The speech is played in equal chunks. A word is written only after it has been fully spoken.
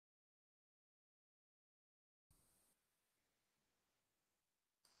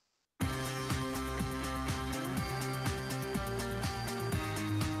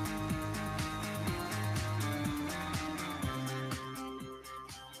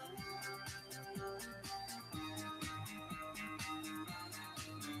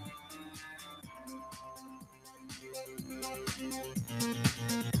Hello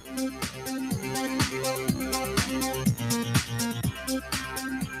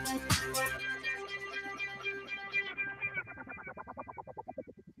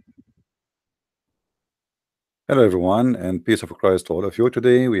everyone, and peace of Christ to all of you.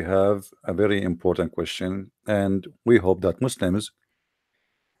 Today we have a very important question, and we hope that Muslims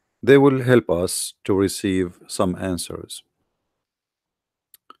they will help us to receive some answers.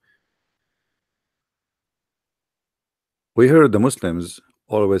 We heard the Muslims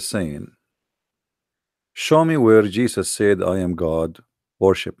always saying, show me where Jesus said, I am God,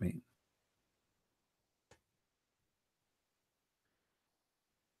 worship me.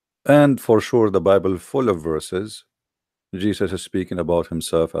 And for sure the Bible full of verses. Jesus is speaking about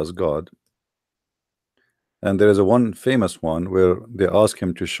himself as God. And there is a one famous one where they ask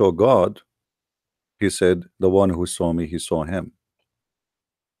him to show God. He said, the one who saw me, he saw him.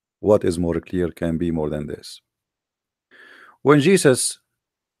 What is more clear can be more than this? When Jesus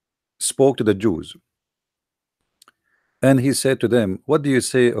spoke to the Jews and he said to them, what do you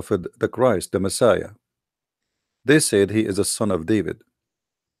say of the Christ, the Messiah? They said he is a son of David.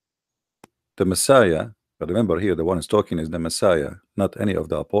 The Messiah, but remember here the one who's talking is the Messiah, not any of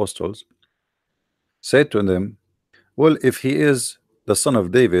the apostles, said to them, well, if he is the son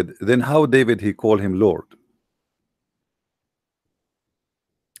of David, then how David he called him Lord?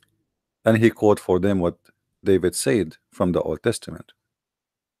 And he quote for them what David said from the Old Testament.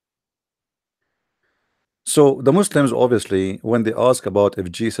 So the Muslims obviously, when they ask about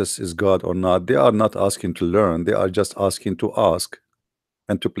if Jesus is God or not, they are not asking to learn, they are just asking to ask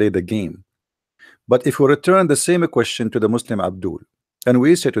and to play the game. But if we return the same question to the Muslim Abdul and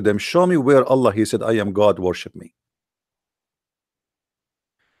we say to them, show me where Allah he said, I am God, worship me.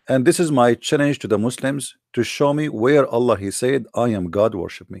 And this is my challenge to the Muslims, to show me where Allah he said, I am God,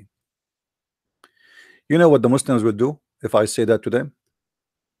 worship me. You know what the Muslims will do if I say that to them?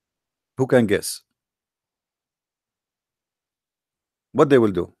 Who can guess what they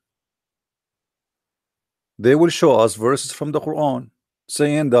will do? They will show us verses from the Quran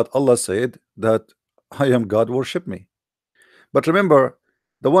saying that Allah said that I am God, worship me. But remember,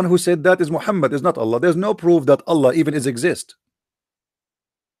 the one who said that is Muhammad, is not Allah. There's no proof that Allah even exists.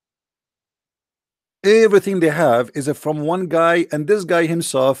 Everything they have is from one guy, and this guy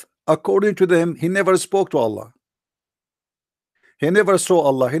himself, according to them, he never spoke to Allah. He never saw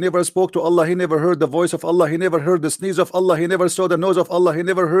Allah, he never spoke to Allah, he never heard the voice of Allah, he never heard the sneeze of Allah, he never saw the nose of Allah, he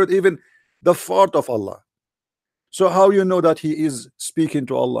never heard even the fart of Allah. So how you know that he is speaking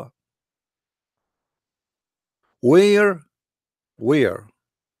to Allah? Where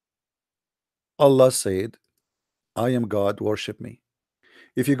Allah said, I am God, worship me?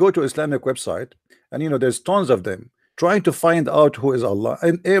 If you go to Islamic website, and you know there's tons of them trying to find out who is Allah,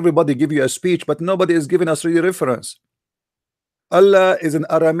 and everybody give you a speech, but nobody is giving us really reference. Allah is an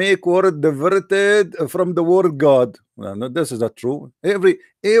Aramaic word diverted from the word God. Well, no, this is not true. By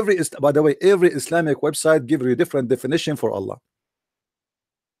the way, every Islamic website gives you a different definition for Allah.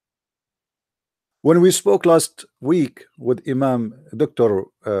 When we spoke last week with Imam Dr.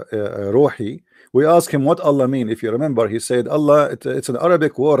 Rohi, we asked him what Allah mean. If you remember, he said Allah, it's an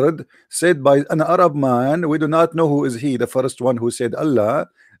Arabic word said by an Arab man. We do not know who is he, the first one who said Allah,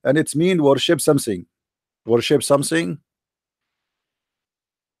 and it's mean worship something. Worship something.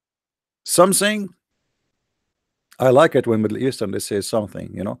 Something. I like it when Middle Eastern they say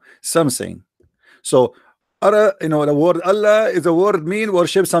something, you know, something. So you know, the word Allah is a word mean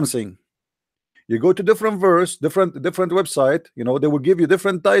worship something. You go to different verse, different website, you know, they will give you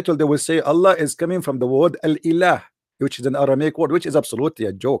different title. They will say Allah is coming from the word al-ilah, which is an Aramaic word, which is absolutely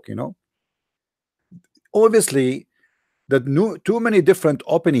a joke, you know. Obviously that too many different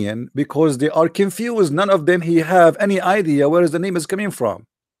opinion, because they are confused. None of them he have any idea where is the name is coming from.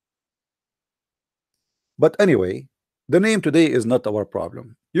 But anyway, the name today is not our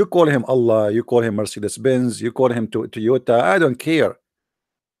problem. You call him Allah, you call him Mercedes-Benz, you call him Toyota, I don't care.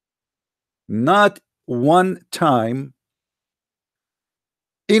 Not one time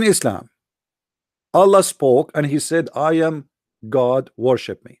in Islam Allah spoke and he said, I am God,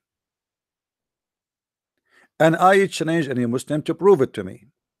 worship me. And I challenge any Muslim to prove it to me.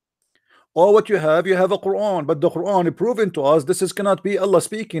 Or what you have a Quran, but the Quran is proven to us this cannot be Allah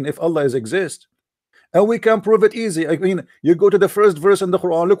speaking if Allah is exist. And we can prove it easy. I mean, you go to the first verse in the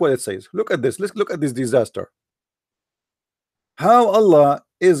Quran, look what it says. Look at this. Let's look at this disaster. How Allah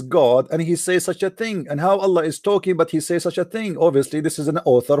is God and he says such a thing, and how Allah is talking but he says such a thing. Obviously this is an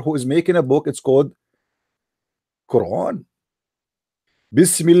author who is making a book. It's called Quran.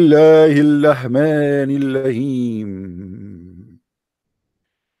 Bismillahirrahmanirrahim.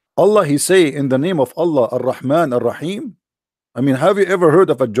 Allah he say in the name of Allah, Ar-Rahman Ar-Rahim. I mean, have you ever heard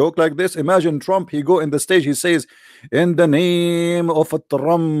of a joke like this? Imagine Trump, he go in the stage, he says, in the name of a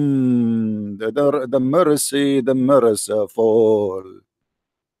Trump, the mercy, the merciful.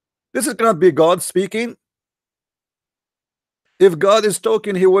 This is cannot be God speaking. If God is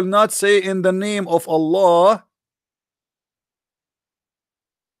talking, he will not say in the name of Allah.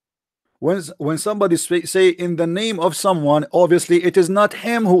 When somebody say in the name of someone, obviously it is not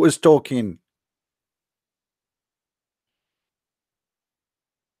him who is talking.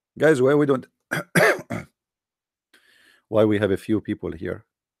 Guys, why we don't why we have a few people here?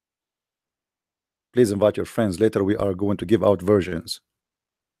 Please invite your friends. Later we are going to give out versions.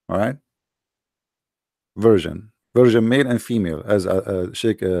 All right, version male and female, as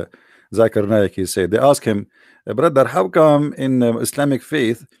Sheikh Zakir Naik he said. They ask him, brother, how come in Islamic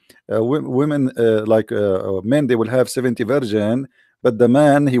faith women like men, they will have 70 virgin, but the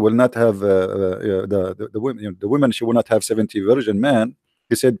man, he will not have the women, the women, she will not have 70 virgin man.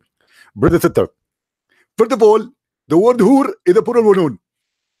 He said, brother sister, first of all, the word whore is a plural noun,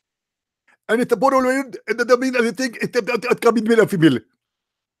 and it's a plural noun. It doesn't mean anything. It can be male and female.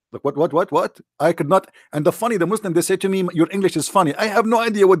 Like what? I could not. And the funny, the Muslim, they say to me, your English is funny. I have no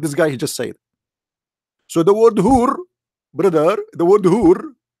idea what this guy he just said. So the word whore, brother, the word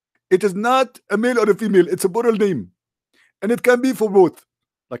whore, it is not a male or a female. It's a plural name, and it can be for both.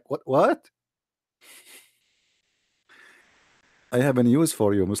 Like what? I have a news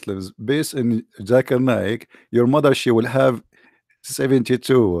for you, Muslims. Based in Zakir Naik, your mother, she will have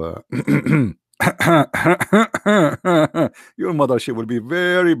 72. Your mother, she will be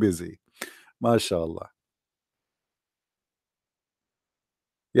very busy. MashaAllah.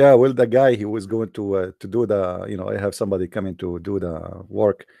 Yeah, well, the guy, he was going to do the, I have somebody coming to do the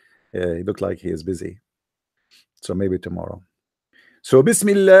work. He looked like he is busy. So maybe tomorrow. So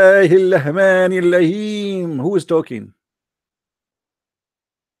Bismillahirrahmanirrahim. Who is talking?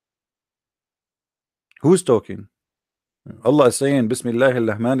 Who's talking? Allah is saying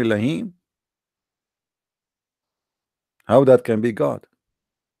Bismillahirrahmanirrahim. How that can be God?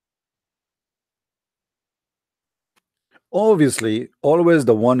 Obviously, always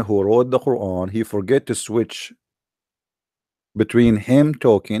the one who wrote the Quran, he forget to switch between him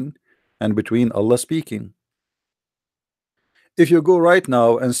talking and between Allah speaking. If you go right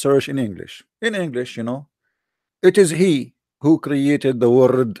now and search in English, it is he who created the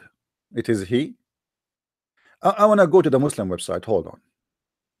word. It is he. I want to go to the Muslim website. Hold on.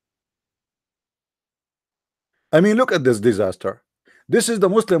 I mean, look at this disaster. This is the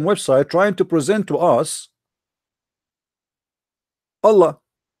Muslim website trying to present to us Allah.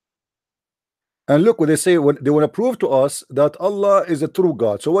 And look what they say. When they want to prove to us that Allah is a true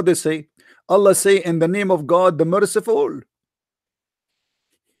God. So what they say? Allah say, in the name of God, the merciful.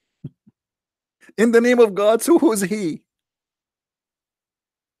 In the name of God. So who is he?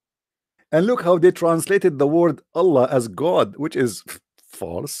 And look how they translated the word Allah as God, which is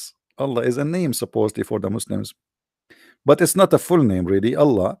false. Allah is a name supposedly for the Muslims, but it's not a full name really.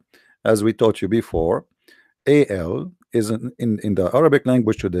 Allah, as we taught you before, al is in the Arabic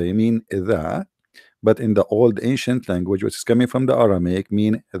language today mean the, but in the old ancient language, which is coming from the Aramaic,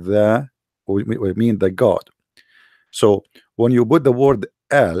 mean the God. So when you put the word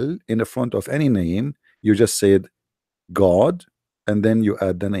al in the front of any name, you just said God and then you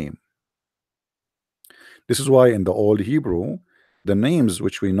add the name. This is why in the old Hebrew, the names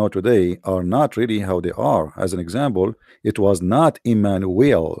which we know today are not really how they are. As an example, it was not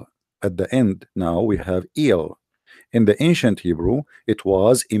Emmanuel at the end. Now we have El. In the ancient Hebrew, it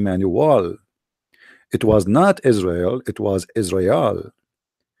was Emmanuel. It was not Israel, it was Israel,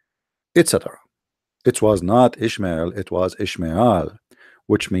 etc. It was not Ishmael, it was Ishmael,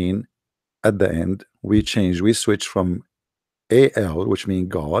 which mean at the end we switch from al, which mean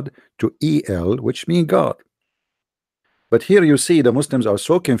God, to el, which mean God. But here you see the Muslims are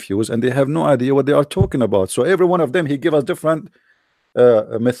so confused and they have no idea what they are talking about. So every one of them, he give us different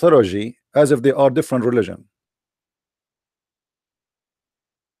methodology as if they are different religion.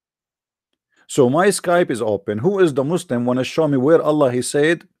 So my Skype is open. Who is the Muslim want to show me where Allah he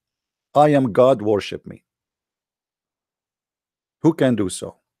said, I am God, worship me? Who can do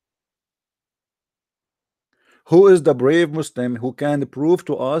so? Who is the brave Muslim who can prove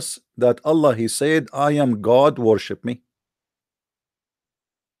to us that Allah he said, I am God, worship me?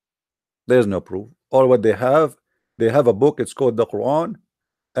 There's no proof. Or what they have a book, it's called the Quran.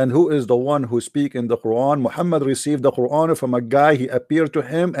 And who is the one who speak in the Quran? Muhammad received the Quran from a guy, he appeared to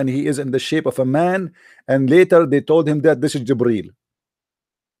him and he is in the shape of a man, and later they told him that this is Jibreel.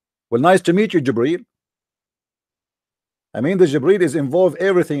 Well, nice to meet you, Jibreel. I mean, the Jibreel is involved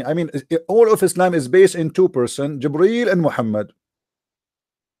everything. I mean, all of Islam is based in two person, Jibreel and Muhammad.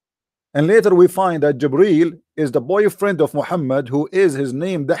 And later we find that Jibreel is the boyfriend of Muhammad, who is his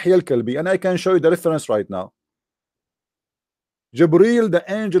name Dahya al-Kalbi, and I can show you the reference right now. Jibreel, the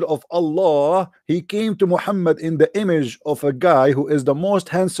angel of Allah, he came to Muhammad in the image of a guy who is the most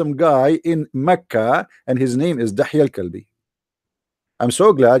handsome guy in Mecca, and his name is Dahya al-Kalbi. I'm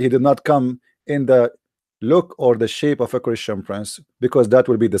so glad he did not come in the look or the shape of a Christian prince, because that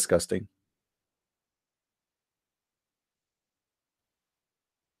will be disgusting.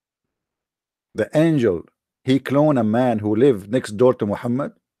 The angel, he cloned a man who lived next door to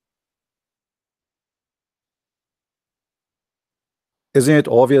Muhammad. Isn't it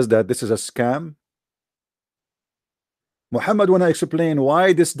obvious that this is a scam? Muhammad, when I explain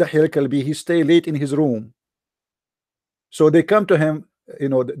why this Dahya al-Kalbi, he stay late in his room. So they come to him, you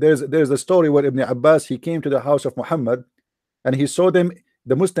know, there's a story where Ibn Abbas, he came to the house of Muhammad and he saw them,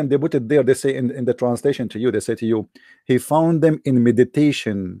 the Muslim, they put it there, they say in the translation to you, they say to you, he found them in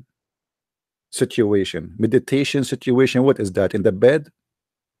meditation situation. Meditation situation, what is that? In the bed?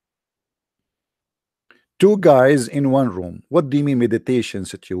 Two guys in one room. What do you mean meditation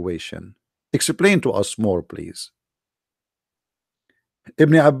situation? Explain to us more, please.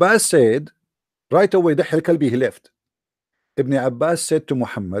 Ibn Abbas said, right away, Dahya al-Kalbi, he left. Ibn Abbas said to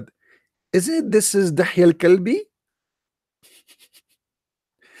Muhammad, this is Dahya al-Kalbi?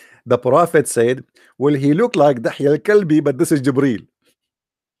 The Prophet said, well, he looked like Dahya al-Kalbi, but this is Jibreel.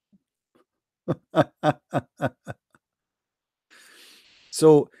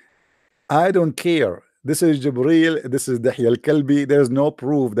 So I don't care. This is Jibreel, this is Dahya al-Kalbi. There's no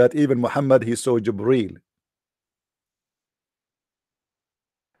proof that even Muhammad, he saw Jibreel.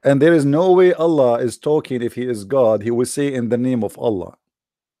 And there is no way Allah is talking. If he is God, he will say in the name of Allah.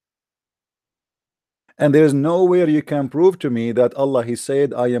 And there is nowhere you can prove to me that Allah, he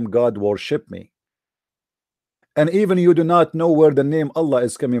said, I am God, worship me. And even you do not know where the name Allah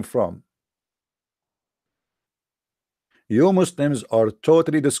is coming from. You Muslims are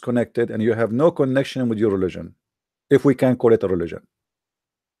totally disconnected and you have no connection with your religion, if we can call it a religion.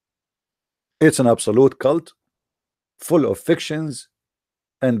 It's an absolute cult full of fictions,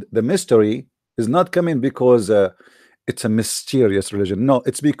 and the mystery is not coming because it's a mysterious religion. No,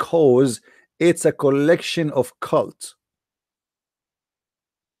 it's because it's a collection of cults.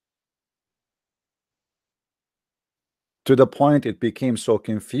 To the point it became so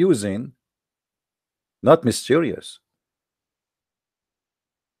confusing, not mysterious.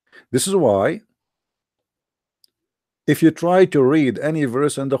 This is why if you try to read any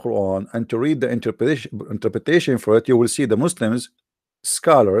verse in the Quran and to read the interpretation for it, you will see the Muslims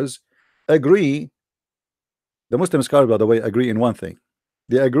scholars agree. The Muslim scholars, by the way, agree in one thing.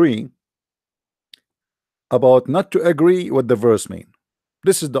 They agree about not to agree what the verse mean.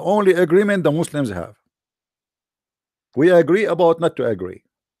 This is the only agreement the Muslims have. We agree about not to agree.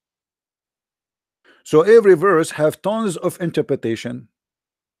 So every verse have tons of interpretation,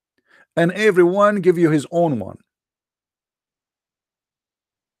 and everyone give you his own one.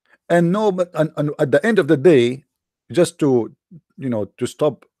 And no, but and at the end of the day, just to, you know, to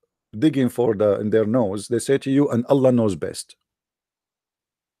stop digging for the in their nose, they say to you, and Allah knows best.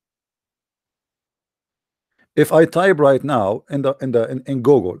 If I type right now in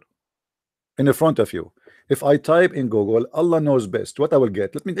Google, in front of you, if I type in Google, Allah knows best, what I will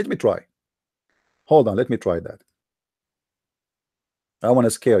get? Let me try. Hold on, let me try that. I want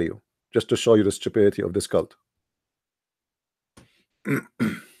to scare you, just to show you the stupidity of this cult.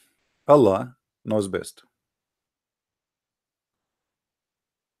 Allah knows best.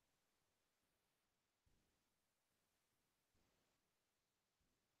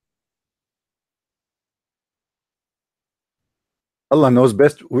 Allah knows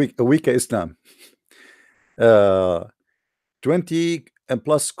best. Weak Islam. 20 and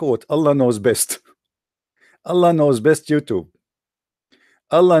plus quote. Allah knows best. Allah knows best. YouTube.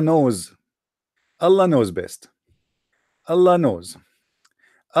 Allah knows. Allah knows best. Allah knows.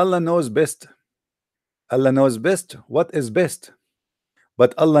 Allah knows best. Allah knows best what is best.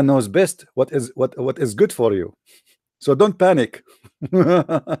 But Allah knows best what is good for you. So don't panic.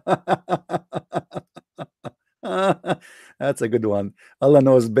 That's a good one. Allah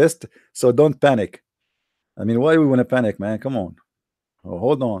knows best, so don't panic. I mean, why we want to panic, man? Come on. Oh,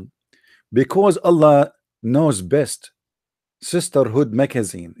 hold on. Because Allah knows best. Sisterhood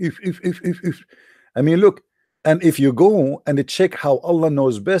magazine. If. I mean, look, and if you go and check how Allah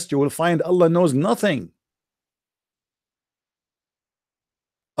knows best, you will find Allah knows nothing.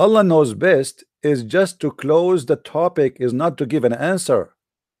 Allah knows best is just to close the topic, is not to give an answer.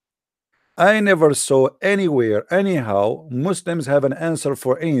 I never saw anywhere, anyhow, Muslims have an answer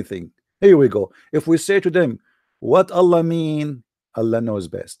for anything. Here we go. If we say to them, what Allah mean? Allah knows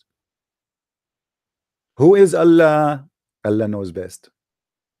best. Who is Allah? Allah knows best.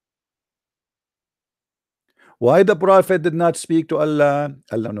 Why the Prophet did not speak to Allah?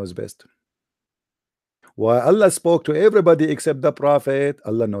 Allah knows best. Why Allah spoke to everybody except the Prophet?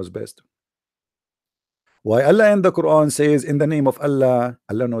 Allah knows best. Why Allah in the Quran says in the name of Allah?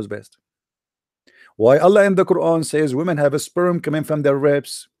 Allah knows best. Why Allah in the Quran says women have a sperm coming from their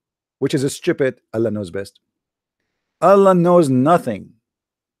ribs, which is stupid? Allah knows best. Allah knows nothing.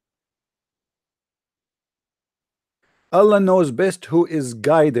 Allah knows best who is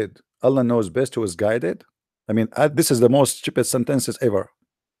guided. Allah knows best who is guided. I mean, this is the most stupid sentences ever.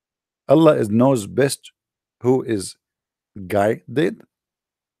 Allah knows best who is guided.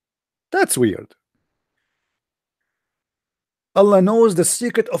 That's weird. Allah knows the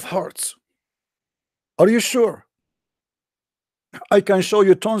secret of hearts. Are you sure? I can show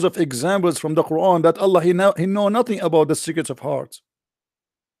you tons of examples from the Quran that Allah he know nothing about the secrets of hearts.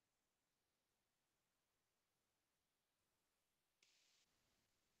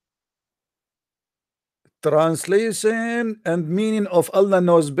 Translation and meaning of Allah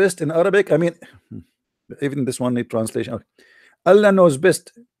knows best in Arabic. I mean, even this one need translation. Okay. Allah knows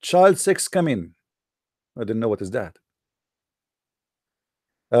best. Child sex coming. I didn't know what is that.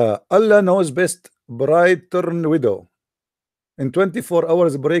 Allah knows best. Bride turn widow. In 24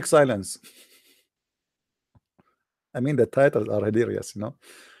 hours break silence. I mean, the titles are hilarious, you know.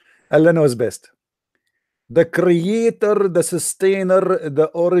 Allah knows best. The creator, the sustainer, the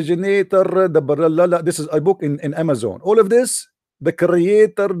originator, this is a book in Amazon. All of this, the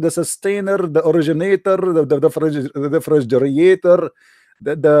creator, the sustainer, the originator, the refrigerator,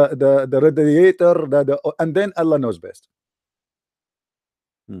 the radiator, and then Allah knows best.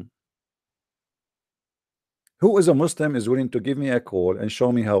 Who is a Muslim is willing to give me a call and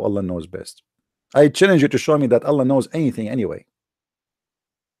show me how Allah knows best? I challenge you to show me that Allah knows anything anyway.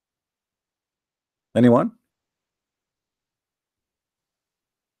 Anyone?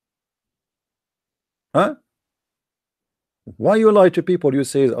 Huh? Why you lie to people? You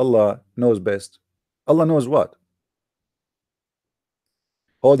say Allah knows best. Allah knows what?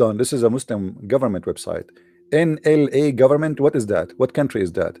 Hold on, this is a Muslim government website. NLA government, what is that? What country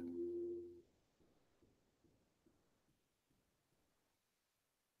is that?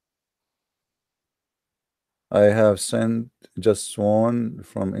 I have sent just one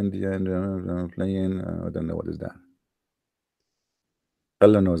from India and playing. I don't know what is that.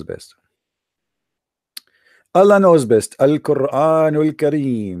 Allah knows best. Allah knows best. Al-Quranul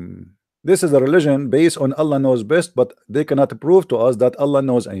Kareem. This is a religion based on Allah knows best, but they cannot prove to us that Allah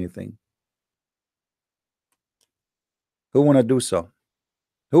knows anything. Who wanna do so?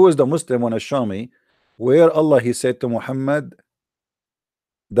 Who is the Muslim wanna show me where Allah he said to Muhammad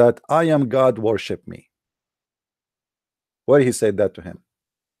that I am God, worship me? Where he said that to him?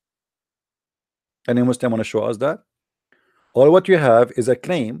 Any Muslim wanna show us that? All what you have is a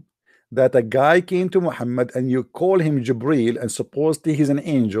claim that a guy came to Muhammad and you call him Jibril and supposedly he's an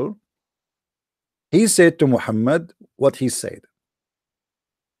angel. He said to Muhammad what he said.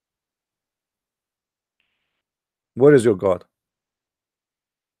 Where is your God?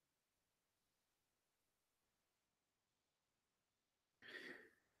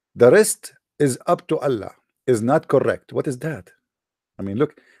 The rest is up to Allah is not correct. What is that? I mean,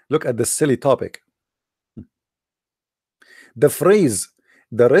 look at the silly topic. The phrase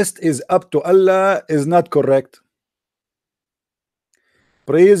the rest is up to Allah is not correct.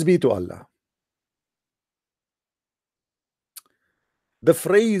 Praise be to Allah. The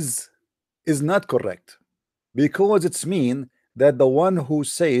phrase is not correct because it's mean that the one who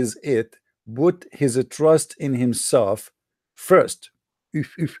says it put his trust in himself first.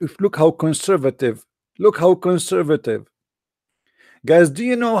 If look how conservative, guys. Do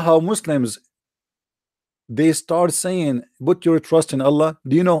you know how Muslims they start saying put your trust in Allah?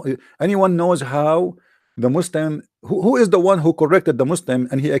 Do you know, anyone knows how the Muslim who is the one who corrected the Muslim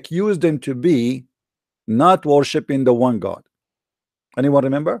and he accused them to be not worshiping the one God? Anyone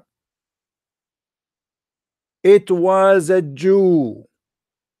remember? It was a Jew.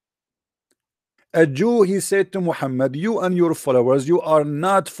 A Jew, he said to Muhammad, you and your followers, you are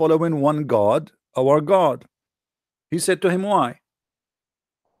not following one God, our God. He said to him, why?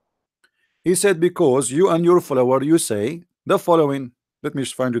 He said, because you and your follower, you say the following. Let me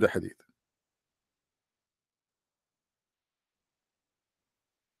find you the hadith.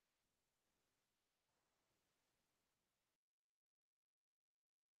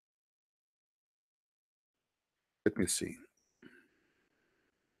 Let me see.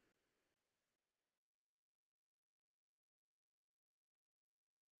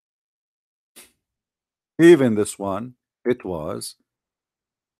 Even this one, it was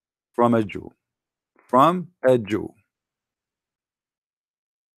from a Jew. From a Jew.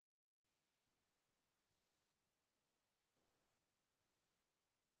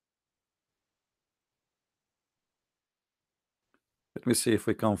 Let me see if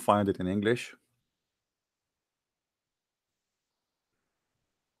we can find it in English.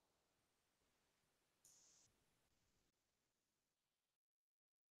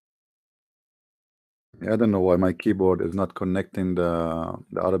 I don't know why my keyboard is not connecting the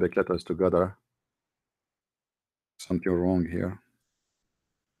Arabic letters together. Something wrong here.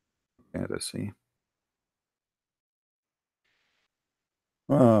 Yeah, let's see.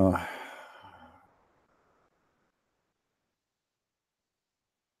 Uh,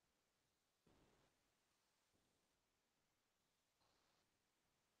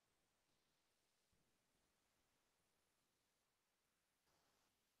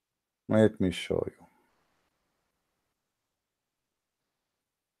 let me show you.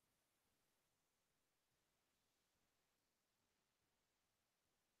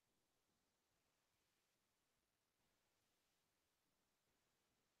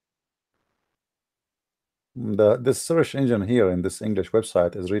 This search engine here in this English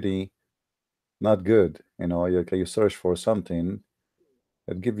website is really not good. You know, you search for something,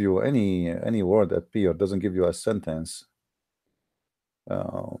 it give you any word appear, doesn't give you a sentence.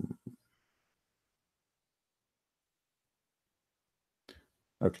 Um,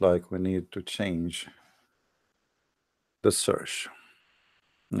 look like we need to change the search.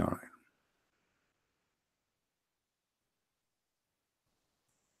 All right.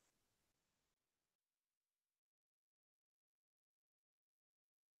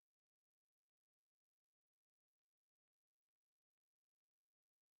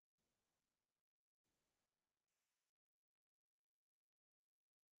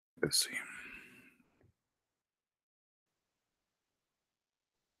 Let's see.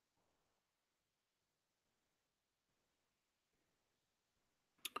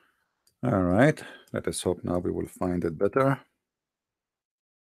 All right. Let us hope now we will find it better.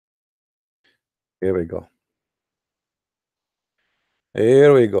 Here we go.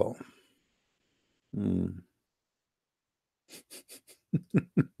 Here we go. Hmm.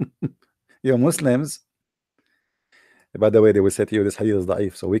 You Muslims, by the way, they will say to you this hadith is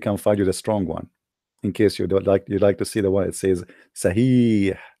da'if, so we can find you the strong one. In case you don't like, you like to see the one it says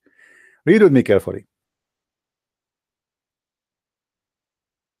Sahih. Read with me carefully.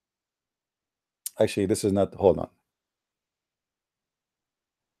 Actually, this is not, hold on.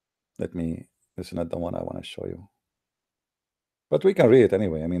 Let me, this is not the one I want to show you. But we can read it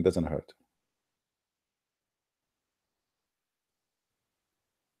anyway. I mean, it doesn't hurt.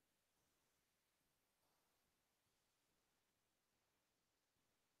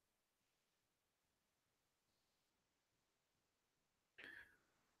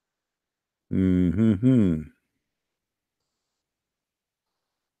 Mm-hmm.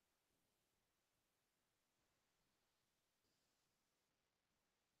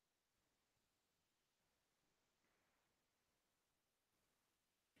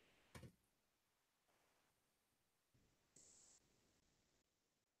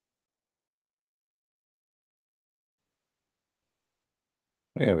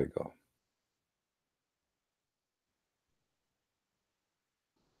 Here we go.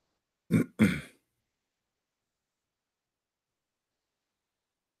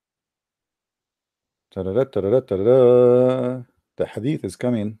 Ta-da-da, ta-da-da, ta-da-da. The hadith is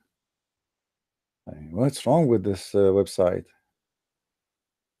coming. What's wrong with this website?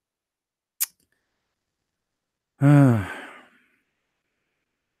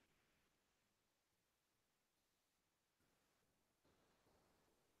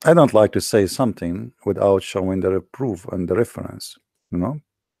 I don't like to say something without showing the proof and the reference. You know,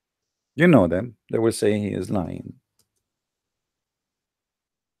 you know them. They will say he is lying.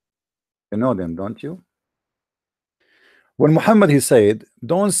 You know them, don't you? When Muhammad he said,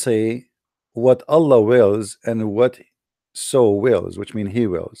 "Don't say what Allah wills and what so wills," which means He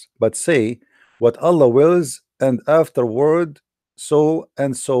wills, but say what Allah wills and afterward so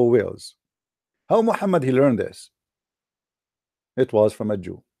and so wills. How Muhammad he learned this? It was from a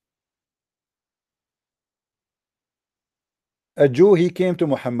Jew. A Jew, he came to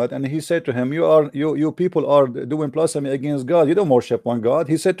Muhammad and he said to him, you people are doing blasphemy against God. You don't worship one God.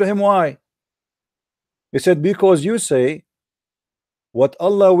 He said to him, why? He said, because you say what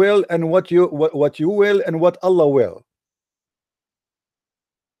Allah will and what you will and what Allah will.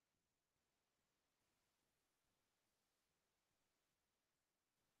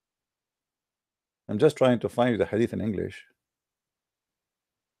 I'm just trying to find the hadith in English.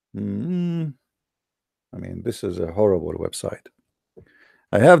 Hmm. I mean, this is a horrible website.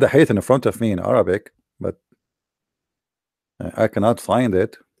 I have the hadith in front of me in Arabic, but I cannot find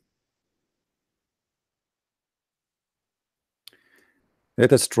it.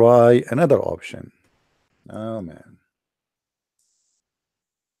 Let us try another option. Oh man.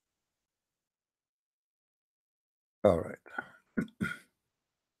 All right.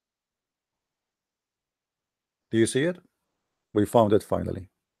 Do you see it? We found it finally.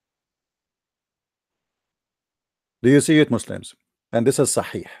 Do you see it, Muslims? And this is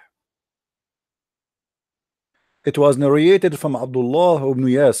Sahih. It was narrated from Abdullah ibn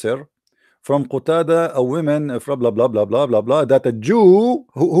Yasir, from Qatada, a woman from blah blah blah blah blah blah, that a Jew,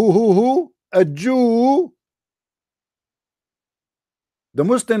 a Jew, the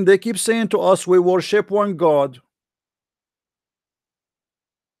Muslim, they keep saying to us, we worship one God.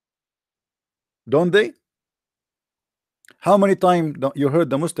 Don't they? How many times you heard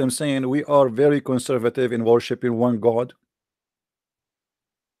the Muslims saying we are very conservative in worshiping one God?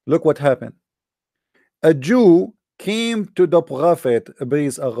 Look what happened. A Jew came to the Prophet,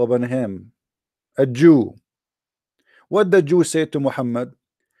 peace be upon him. A Jew. What the Jew said to Muhammad?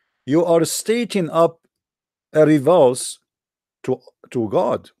 You are stating up a reverse to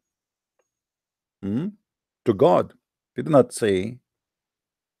God. To God. They did not say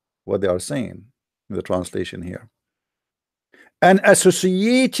what they are saying in the translation here. And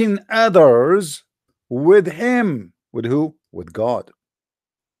associating others with him. With who? With God.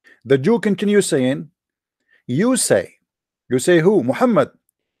 The Jew continues saying, you say who? Muhammad,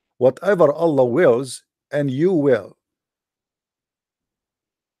 whatever Allah wills, and you will.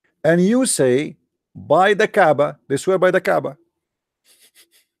 And you say, by the Kaaba, they swear by the Kaaba.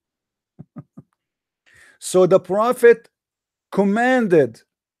 So the Prophet commanded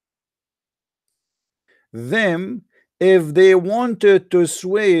them, if they wanted to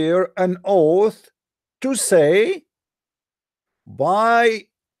swear an oath, to say, by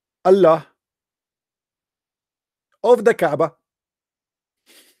Allah of the Kaaba,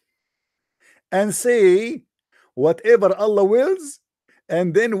 and say whatever Allah wills,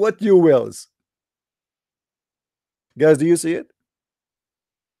 and then what you wills. Guys, do you see it?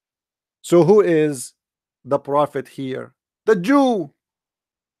 So who is the Prophet here? The Jew.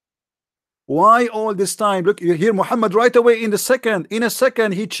 Why all this time? Look, you hear Muhammad right away in a second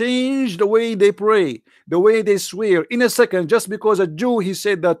he changed the way they pray, the way they swear, in a second, just because a Jew, he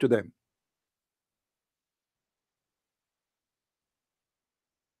said that to them.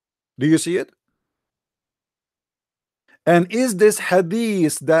 Do you see it? And is this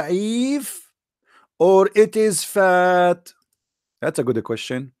hadith da'if or it is fat? That's a good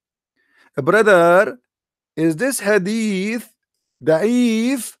question. Brother, is this hadith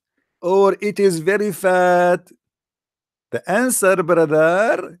da'if or it is very fat? The answer,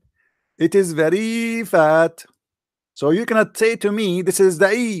 brother, it is very fat. So you cannot say to me this is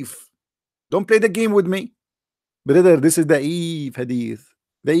da'if. Don't play the game with me, brother. This is da'if hadith.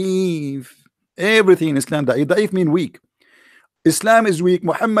 Da'if. Everything in Islam da'if. Da'if mean weak. Islam is weak,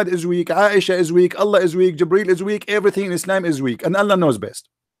 Muhammad is weak, Aisha is weak, Allah is weak, Jibril is weak, everything in Islam is weak, and Allah knows best.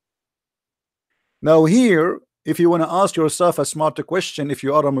 Now here, if you want to ask yourself a smarter question, if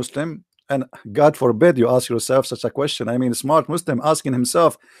you are a Muslim, and God forbid you ask yourself such a question, I mean a smart Muslim asking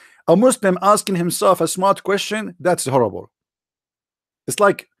himself, a Muslim asking himself a smart question, that's horrible. It's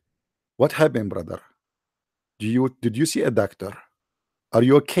like, what happened, brother? Did you see a doctor? Are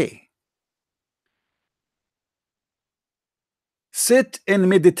you okay? Sit and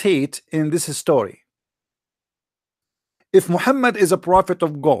meditate in this story. If Muhammad is a prophet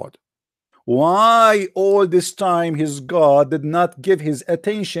of God, why all this time his God did not give his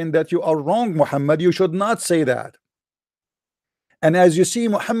attention that you are wrong, Muhammad, you should not say that? And as you see,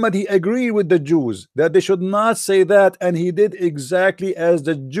 Muhammad, he agreed with the Jews that they should not say that, and he did exactly as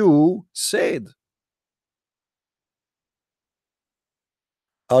the Jew said.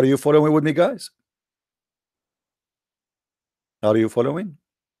 Are you following with me, guys? Are you following?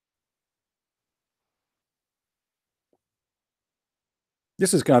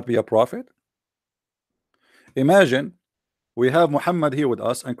 This cannot be a prophet. Imagine we have Muhammad here with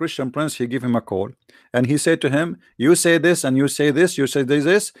us, and Christian Prince, he gave him a call, and he said to him, you say this and you say this, you say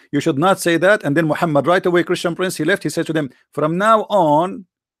this, you should not say that. And then Muhammad right away, Christian Prince, he left, he said to them, from now on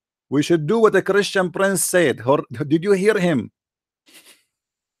we should do what the Christian Prince said. Or, did you hear him?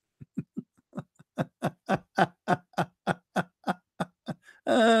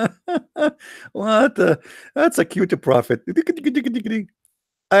 That's a cute prophet.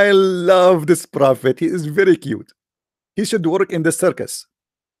 I love this prophet. He is very cute. He should work in the circus.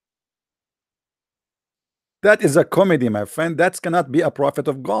 That is a comedy, my friend. That cannot be a prophet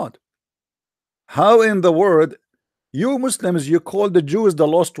of God. How in the world you Muslims, you call the Jews the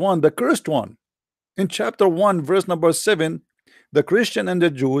lost one, the cursed one? In chapter 1 verse number 7, the Christian and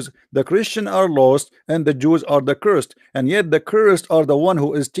the Christian are lost and the Jews are the cursed, and yet the cursed are the one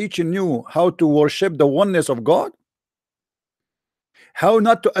who is teaching you how to worship the oneness of God, how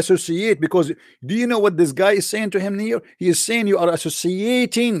not to associate. Because do you know what this guy is saying to him here? He is saying you are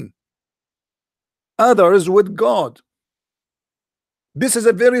associating others with God. This is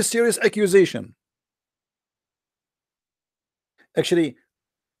a very serious accusation. Actually,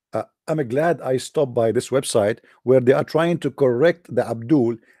 I'm glad I stopped by this website where they are trying to correct the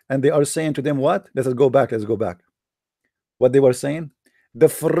Abdul, and they are saying to them, what? Let's go back. Let's go back. What they were saying, the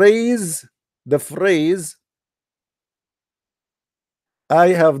phrase, I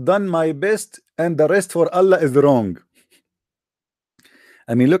have done my best and the rest for Allah is wrong.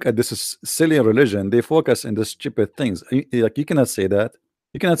 I mean, look at this silly religion. They focus in the stupid things. Like, you cannot say that.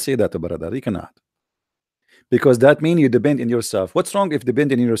 You cannot say that, brother. You cannot. Because that means you depend in yourself. What's wrong if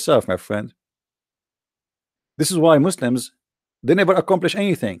depending in yourself, my friend? This is why Muslims, they never accomplish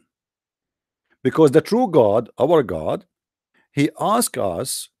anything. Because the true God, our God, He asks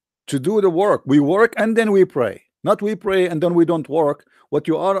us to do the work. We work and then we pray. Not we pray and then we don't work. What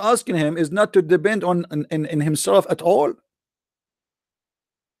you are asking Him is not to depend on in Himself at all.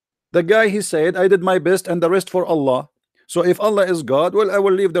 The guy, he said, I did my best and the rest for Allah. So if Allah is God, well, I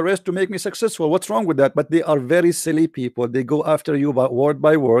will leave the rest to make me successful. What's wrong with that? But they are very silly people. They go after you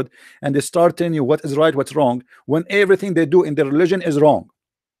by word, and they start telling you what is right, what's wrong, when everything they do in their religion is wrong.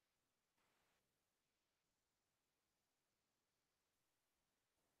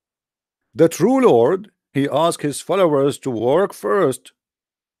 The true Lord, He asks His followers to work first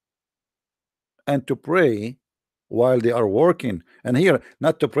and to pray while they are working. And here,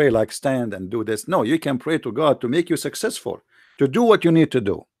 not to pray like stand and do this. No, you can pray to God to make you successful, to do what you need to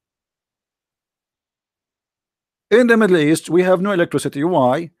do. In the Middle East, we have no electricity.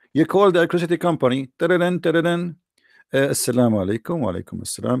 Why? You call the electricity company. Assalamu alaikum wa alaikum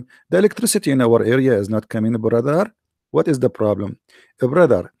assalam. The electricity in our area is not coming, brother. What is the problem?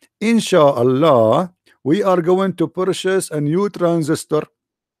 Brother, inshallah, we are going to purchase a new transistor.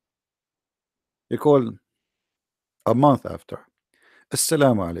 You call a month after.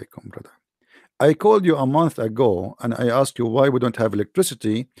 Assalamu alaikum, brother. I called you a month ago and I asked you why we don't have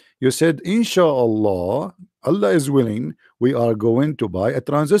electricity. You said, inshallah, Allah is willing, we are going to buy a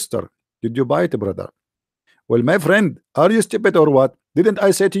transistor. Did you buy it, brother? Well, my friend, are you stupid or what? Didn't I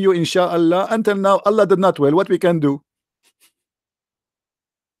say to you, inshallah? Until now, Allah did not will. What we can do?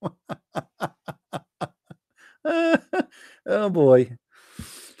 Oh boy.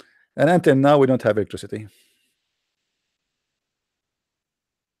 And until now, we don't have electricity.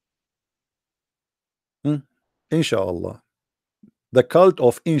 Inshallah. The cult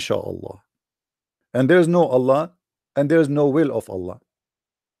of inshallah. And there's no Allah, and there's no will of Allah.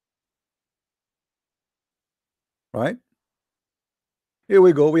 Right? Here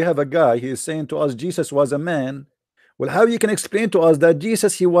we go. We have a guy. He is saying to us, Jesus was a man. Well, how you can explain to us that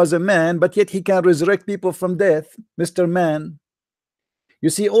Jesus, he was a man, but yet he can resurrect people from death, Mr. Man? You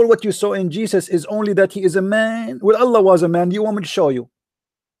see, all what you saw in Jesus is only that he is a man. Well, Allah was a man. Do you want me to show you?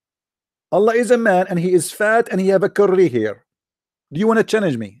 Allah is a man and he is fat and he have a curly hair. Do you want to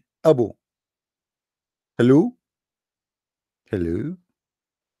challenge me, Abu? Hello? Hello?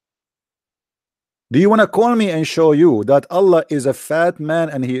 Do you want to call me and show you that Allah is a fat man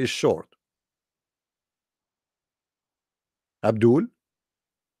and he is short? Abdul?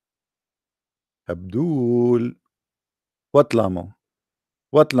 Abdul? What lamo?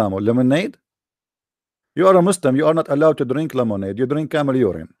 What lamo? Lemonade? You are a Muslim. You are not allowed to drink lemonade. You drink camel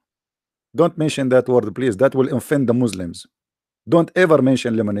urine. Don't mention that word, please. That will offend the Muslims. Don't ever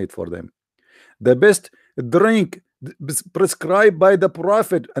mention lemonade for them. The best drink prescribed by the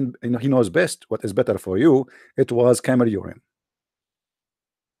Prophet, and you know, he knows best what is better for you. It was camel urine.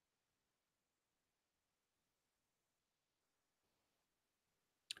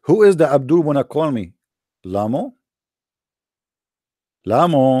 Who is the Abdul wanna call me? Lamo?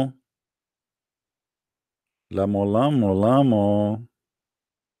 Lamo? Lamo.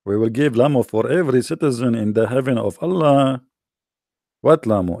 We will give Lamo for every citizen in the heaven of Allah. What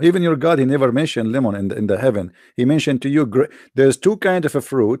Lamo? Even your God, he never mentioned lemon in the heaven. He mentioned to you, there's two kinds of a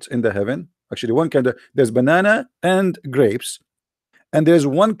fruit in the heaven. Actually, one kind of, there's banana and grapes, and there's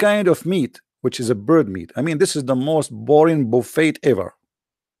one kind of meat, which is a bird meat. I mean, this is the most boring buffet ever.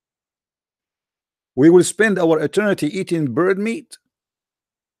 We will spend our eternity eating bird meat.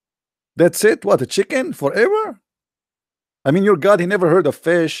 That's it? What, a chicken forever? I mean, your God, he never heard of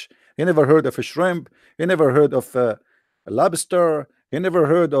fish. He never heard of a shrimp. He never heard of a lobster. He never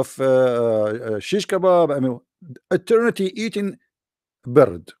heard of shish kebab. I mean, eternity eating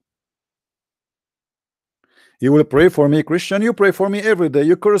bird. You will pray for me, Christian. You pray for me every day.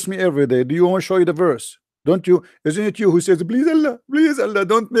 You curse me every day. Do you want to show you the verse? Don't you? Isn't it you who says, please Allah,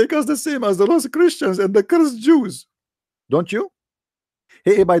 don't make us the same as the lost Christians and the cursed Jews? Don't you?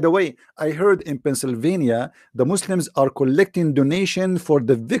 Hey, by the way, I heard in Pennsylvania the Muslims are collecting donation for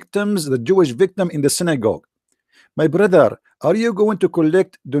the victims, the Jewish victim in the synagogue. My brother, are you going to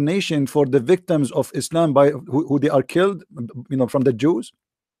collect donation for the victims of Islam by who they are killed, from the Jews?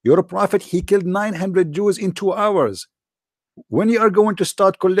 Your prophet, he killed 900 Jews in 2 hours. When you are going to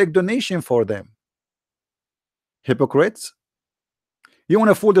start collect donation for them? Hypocrites. You want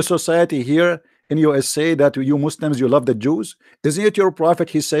to fool the society here in USA that you Muslims, you love the Jews? Isn't it your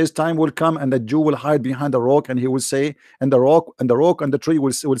prophet? He says time will come and the Jew will hide behind the rock, and he will say, and the rock and the tree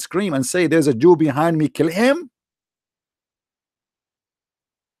will scream and say, there's a Jew behind me, kill him.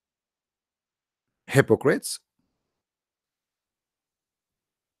 Hypocrites.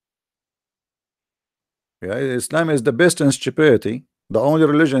 Yeah, Islam is the best in stupidity. The only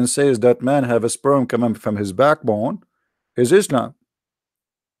religion says that man have a sperm coming from his backbone is Islam.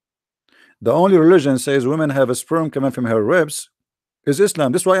 The only religion says women have a sperm coming from her ribs is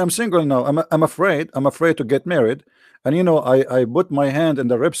Islam. That's why I'm single now. I'm afraid. I'm afraid to get married. And I put my hand in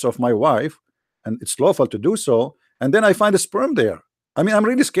the ribs of my wife, and it's lawful to do so. And then I find a sperm there. I mean, I'm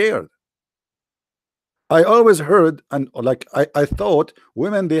really scared. I always heard, and like I thought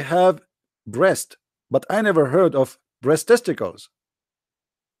women, they have breast, but I never heard of breast testicles.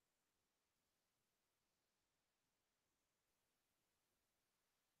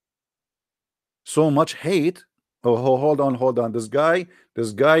 So much hate. Oh, hold on. This guy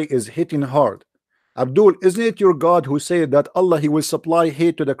is hitting hard. Abdul, isn't it your God who said that Allah, he will supply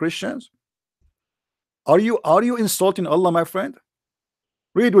hate to the Christians? Are you insulting Allah, my friend?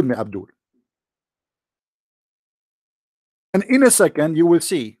 Read with me, Abdul. And in a second you will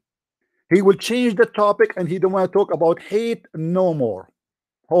see he will change the topic and he don't want to talk about hate no more.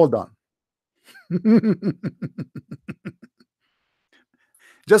 Hold on.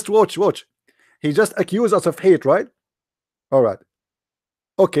 Just watch. He just accused us of hate, right? All right.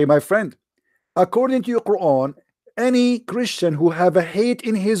 Okay, my friend. According to your Quran, any Christian who have a hate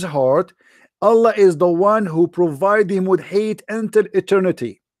in his heart, Allah is the one who provide him with hate until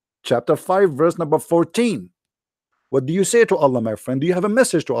eternity. Chapter 5, verse number 14. What do you say to Allah, my friend? Do you have a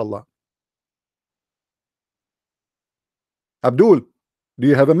message to Allah? Abdul, do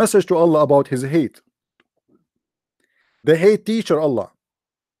you have a message to Allah about his hate? The hate teacher, Allah.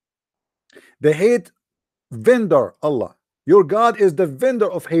 The hate vendor, Allah. Your God is the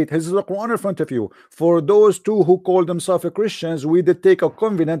vendor of hate. This is the Quran in front of you. For those two who call themselves Christians, we did take a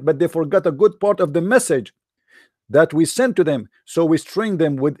covenant, but they forgot a good part of the message that we sent to them. So we string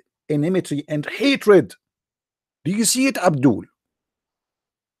them with enmity and hatred. Do you see it, Abdul?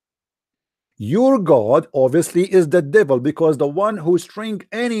 Your God obviously is the devil, because the one who string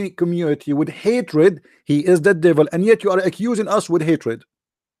any community with hatred, he is the devil, and yet you are accusing us with hatred.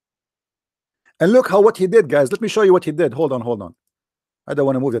 And look what he did, guys. Let me show you what he did. Hold on. I don't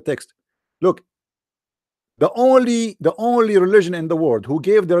want to move the text. Look, the only religion in the world who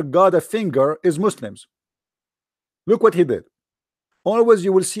gave their God a finger is Muslims. Look what he did. Always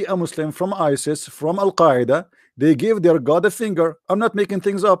you will see a Muslim from ISIS, from Al-Qaeda, they give their God a finger. I'm not making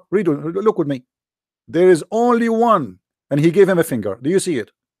things up. Look with me. There is only one, and he gave him a finger. Do you see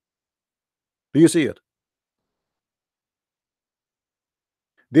it? Do you see it?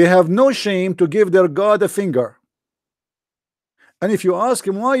 They have no shame to give their God a finger. And if you ask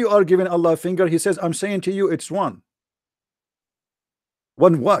him why you are giving Allah a finger, he says, I'm saying to you, it's one.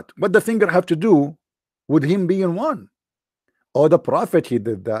 One what? What the finger have to do with him being one? Oh, the prophet, he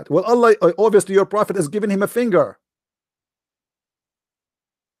did that. Well, Allah, obviously your prophet has given him a finger.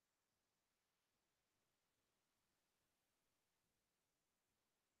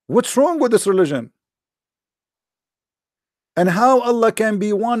 What's wrong with this religion? And how Allah can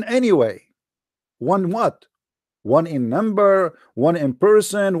be one anyway? One what? One in number, one in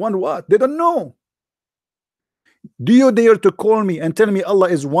person, one what? They don't know. Do you dare to call me and tell me Allah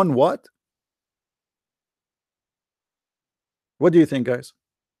is one what? What do you think, guys?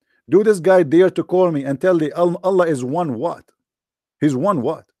 Do this guy dare to call me and tell me Allah is one what? He's one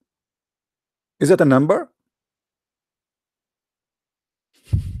what? Is that a number?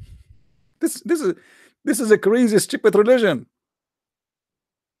 This is a crazy, stupid religion.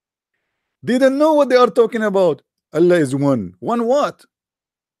 They don't know what they are talking about. Allah is one. One what?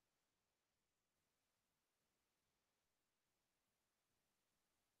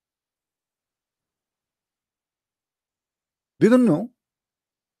 They don't know.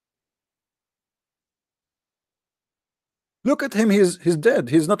 Look at him, he's dead.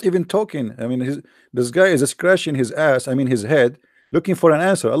 He's not even talking. I mean, this guy is scratching his ass, I mean his head, looking for an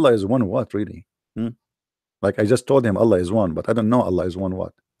answer. Allah is one what, really? Like I just told him Allah is one, but I don't know Allah is one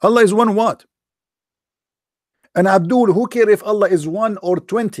what. Allah is one what? And Abdul, who care if Allah is 1 or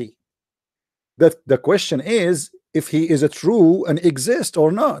 20? That the question is if he is a true and exist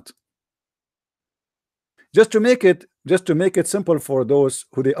or not. Just to make it simple for those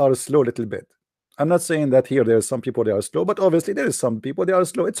who they are slow a little bit. I'm not saying that here there are some people they are slow, but obviously there is some people they are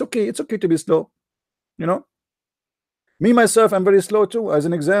slow. It's okay to be slow, you know. Me myself, I'm very slow too. As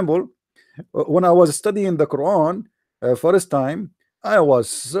an example, when I was studying the Quran first time, I was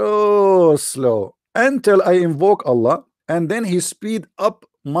so slow until I invoke Allah, and then he speed up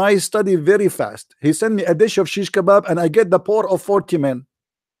my study very fast. He sent me a dish of shish kebab and I get the power of 40 men.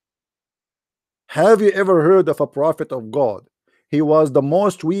 Have you ever heard of a prophet of God? He was the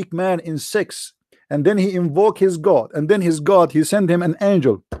most weak man in 6, and then he invoked his God, and then his God, he sent him an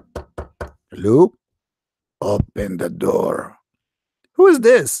angel. Hello? Open the door. Who is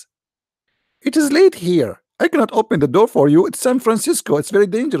this? It is late here. I cannot open the door for you. It's San Francisco. It's very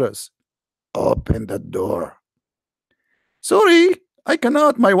dangerous. Open the door. Sorry, I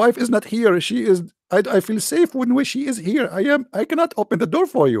cannot. My wife is not here. She is. I feel safe when she is here. I cannot open the door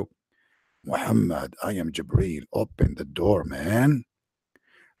for you. Muhammad, I am Jibreel. Open the door, man.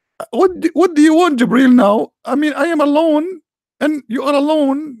 What do you want, Jibreel, now? I mean, I am alone, and you are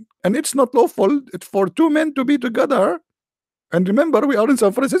alone, and it's not lawful. It's for 2 men to be together. And remember, we are in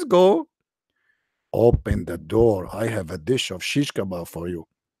San Francisco. Open the door. I have a dish of shish kebab for you.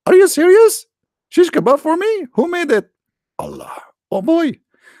 Are you serious? Shish kebab for me? Who made it? Allah. Oh boy.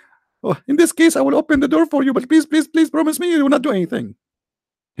 Oh, in this case, I will open the door for you, but please promise me you will not do anything.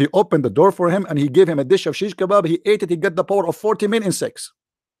 He opened the door for him and he gave him a dish of shish kebab. He ate it. He got the power of 40 men in 6.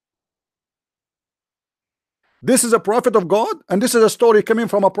 This is a prophet of God, and this is a story coming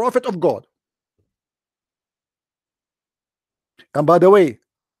from a prophet of God. And by the way,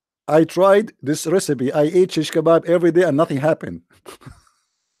 I tried this recipe. I ate shish kebab every day and nothing happened.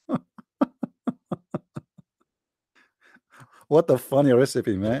 What a funny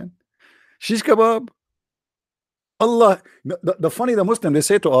recipe, man. Shish kebab. Allah, the Muslim, they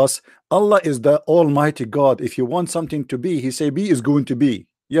say to us, Allah is the Almighty God. If you want something to be, he say be is going to be.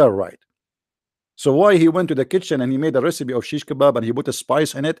 Yeah, right. So why he went to the kitchen and he made a recipe of shish kebab and he put a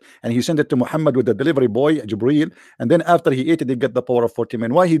spice in it and he sent it to Muhammad with the delivery boy Jibreel, and then after he ate it, he get the power of 40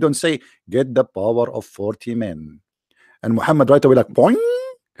 men. Why he don't say get the power of 40 men? And Muhammad right away like boing,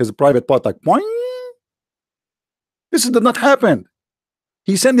 his private part like boing. This did not happen.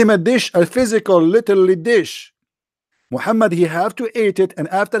 He sent him a dish, a physical, literally dish. Muhammad, he have to eat it, and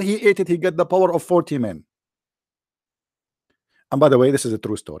after he ate it, he get the power of 40 men. And by the way, this is a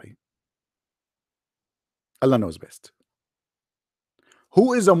true story. Allah knows best.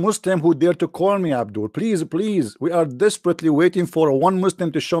 Who is a Muslim who dare to call me Abdul? Please, we are desperately waiting for one Muslim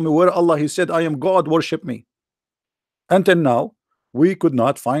to show me where Allah he said I am God, worship me. Until now, we could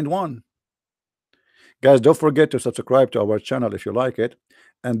not find one. Guys, don't forget to subscribe to our channel if you like it,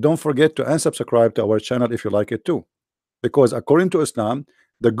 and don't forget to unsubscribe to our channel if you like it too, because according to Islam,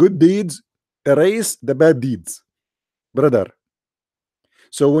 the good deeds erase the bad deeds, brother.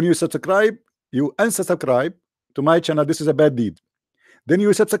 So when you subscribe, you unsubscribe to my channel, this is a bad deed. Then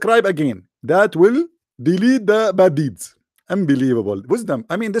you subscribe again, that will delete the bad deeds. Unbelievable wisdom.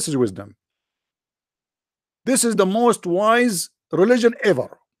 I mean, this is wisdom. This is the most wise religion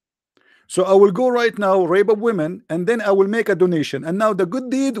ever. So I will go right now, rape up women, and then I will make a donation, and now the good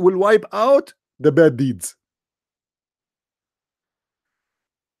deed will wipe out the bad deeds.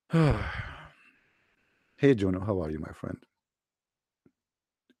 Hey Juno, how are you, my friend?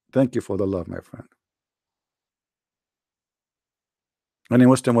 Thank you for the love, my friend. Any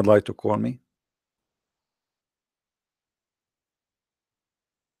Muslim would like to call me?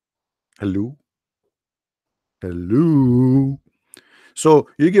 Hello? Hello? So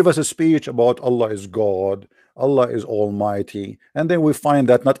you give us a speech about Allah is God, Allah is Almighty, and then we find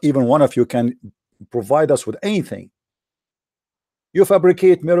that not even one of you can provide us with anything. You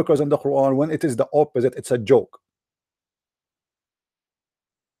fabricate miracles in the Quran when it is the opposite. It's a joke.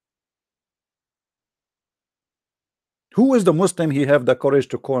 Who is the Muslim he have the courage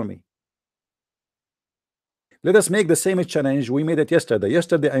to call me? Let us make the same challenge. We made it yesterday.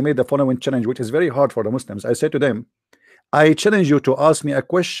 Yesterday I made the following challenge, which is very hard for the Muslims. I said to them, I challenge you to ask me a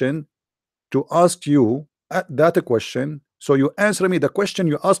question, to ask you that question, so you answer me the question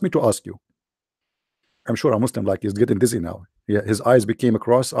you asked me to ask you. I'm sure a Muslim like he's getting dizzy now. Yeah, his eyes became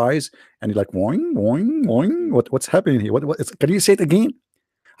cross eyes, and he's like, boing, boing, boing. What's happening here? Can you say it again?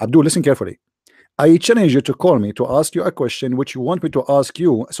 Abdul, listen carefully. I challenge you to call me to ask you a question which you want me to ask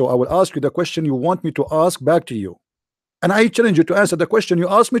you. So I will ask you the question you want me to ask back to you. And I challenge you to answer the question you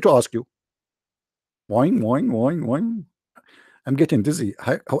asked me to ask you. Whine, whine, whine, whine. I'm getting dizzy.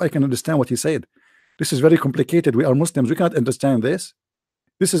 How I can understand what he said? This is very complicated. We are Muslims. We cannot understand this.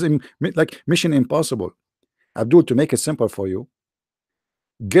 This is like mission impossible. Abdul, to make it simple for you,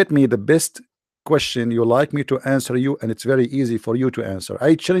 get me the best question you like me to answer you, and it's very easy for you to answer.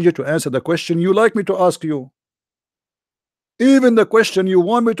 I challenge you to answer the question you like me to ask you. Even the question you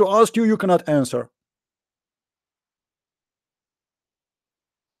want me to ask you, you cannot answer.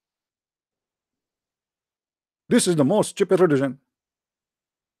 This is the most stupid religion.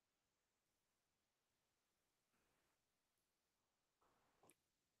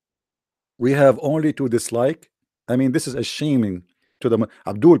 We have only to dislike. I mean, this is a shaming to the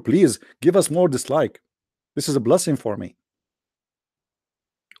Abdul. Please give us more dislike. This is a blessing for me.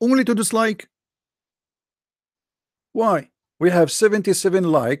 Only to dislike. Why? We have 77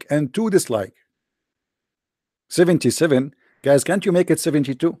 like and 2 dislike. 77. Guys, can't you make it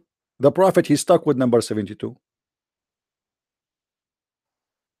 72? The Prophet, he stuck with number 72.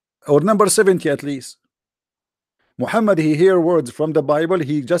 Or number 70 at least. Muhammad, he hear words from the Bible,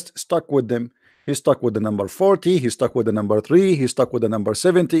 he just stuck with them. He stuck with the number 40, he stuck with the number 3, he stuck with the number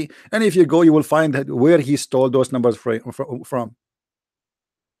 70. And if you go, you will find that where he stole those numbers from.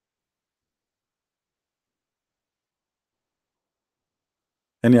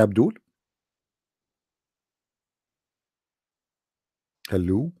 Any Abdul?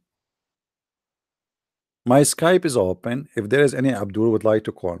 Hello? My Skype is open. If there is any Abdul would like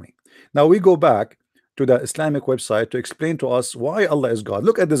to call me. Now we go back to the Islamic website to explain to us why Allah is God.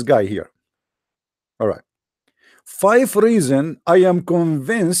 Look at this guy here. All right. 5 reasons I am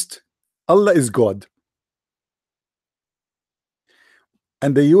convinced Allah is God.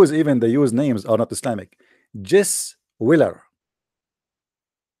 And they use names are not Islamic. Jess Willer.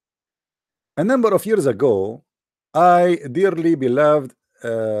 A number of years ago, I dearly beloved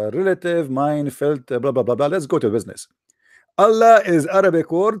relative mine felt blah blah blah blah. Let's go to business. Allah is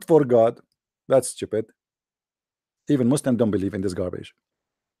Arabic word for God. That's stupid. Even Muslims don't believe in this garbage.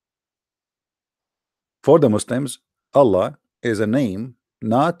 For the Muslims, Allah is a name,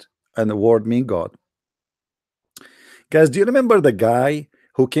 not a word mean God. Guys, do you remember the guy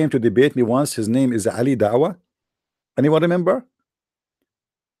who came to debate me once? His name is Ali Dawah. Anyone remember?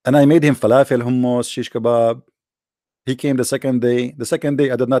 And I made him falafel, hummus, shish kebab. He came the second day. The second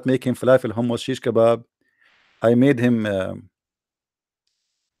day, I did not make him falafel, hummus, shish kebab. I made him,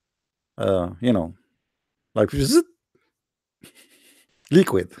 you know, like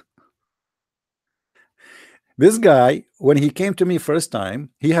liquid. This guy, when he came to me first time,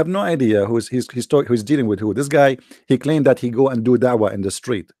 he have no idea who's dealing with who. This guy, he claimed that he go and do dawah in the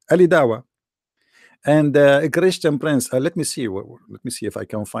street. Ali Dawah. And a Christian prince. Let me see if I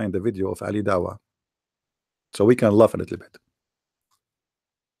can find the video of Ali Dawah, so we can laugh a little bit.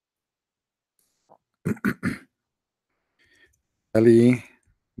 Ali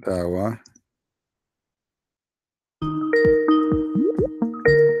Dawah.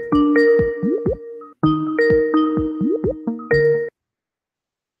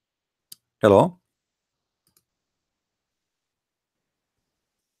 Hello.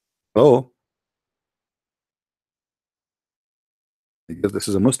 Hello. I guess this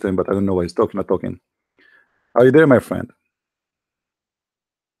is a Muslim, but I don't know why he's talking or not talking. Are you there, my friend?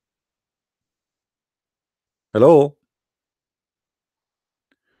 Hello.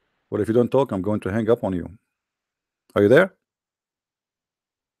 Well, if you don't talk, I'm going to hang up on you. Are you there?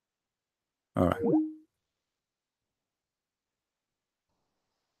 All right.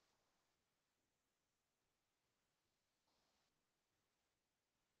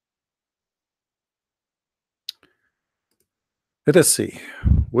 Let us see.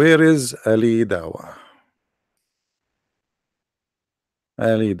 Where is Ali Dawah?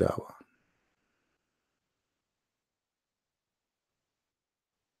 Ali Dawah.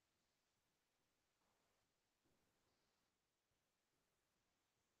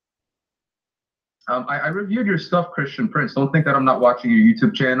 I reviewed your stuff, Christian Prince. Don't think that I'm not watching your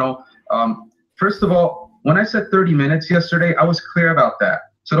YouTube channel. First of all, when I said 30 minutes yesterday, I was clear about that.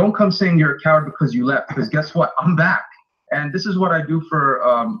 So don't come saying you're a coward because you left, because guess what? I'm back. And this is what I do for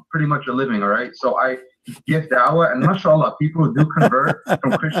pretty much a living, all right? So I give dawah, and mashallah, people do convert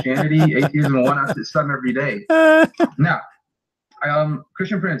from Christianity, atheism, and whatnot to Islam every day. Now,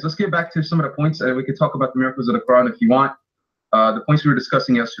 Christian Prince, let's get back to some of the points, and we could talk about the miracles of the Quran if you want. The points we were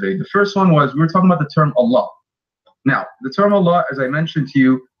discussing yesterday. The first one was we were talking about the term Allah. Now, the term Allah, as I mentioned to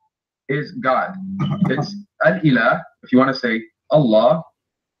you, is God. It's al-ilah, if you want to say Allah,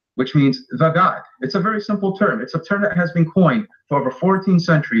 which means the God. It's a very simple term. It's a term that has been coined for over 14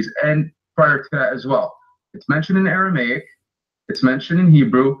 centuries and prior to that as well. It's mentioned in Aramaic, it's mentioned in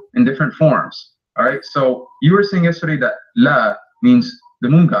Hebrew in different forms. All right. So you were saying yesterday that La means the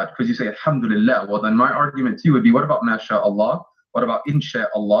moon god because you say Alhamdulillah. Well, then my argument to you would be, what about MashaAllah? What about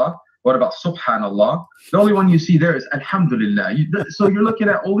InshaAllah? What about Subhanallah? The only one you see there is Alhamdulillah. So you're looking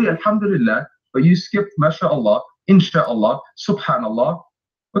at only Alhamdulillah, but you skipped MashaAllah, InshaAllah, Subhanallah.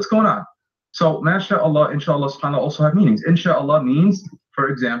 What's going on? So MashaAllah, InshaAllah, Subhanallah also have meanings. InshaAllah means, for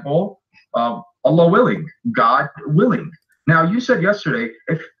example, Allah willing, God willing. Now, you said yesterday,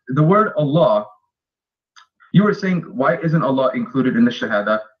 if the word Allah, you were saying, why isn't Allah included in the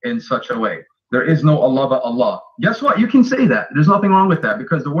Shahada in such a way? There is no Allah but Allah. Guess what? You can say that. There's nothing wrong with that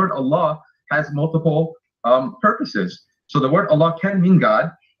because the word Allah has multiple purposes. So the word Allah can mean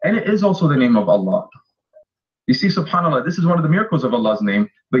God, and it is also the name of Allah. You see, subhanAllah, this is one of the miracles of Allah's name,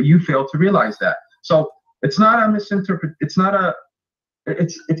 but you fail to realize that. So it's not a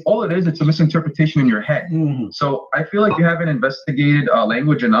it's all it is, it's a misinterpretation in your head. So I feel like you haven't investigated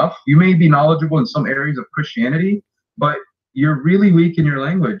language enough. You may be knowledgeable in some areas of Christianity, but you're really weak in your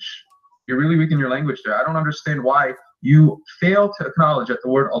language. You're really weak in your language there. I don't understand why you fail to acknowledge that the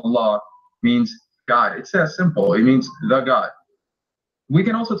word Allah means God. It's that simple. It means the God. We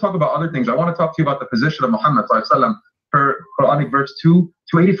can also talk about other things. I want to talk to you about the position of Muhammad per Quranic verse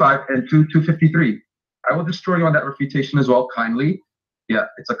 285 and 253. I will destroy you on that refutation as well, kindly. Yeah,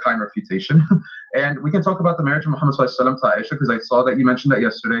 it's a kind refutation. And we can talk about the marriage of Muhammad to Aisha, because I saw that you mentioned that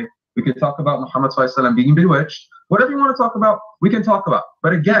yesterday. We can talk about Muhammad being bewitched. Whatever you want to talk about, we can talk about.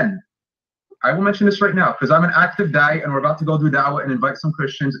 But again, I will mention this right now because I'm an active da'i and we're about to go do da'wah and invite some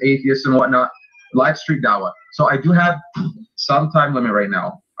Christians, atheists and whatnot, live street da'wah. So I do have some time limit right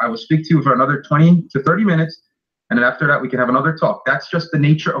now. I will speak to you for another 20 to 30 minutes. And then after that, we can have another talk. That's just the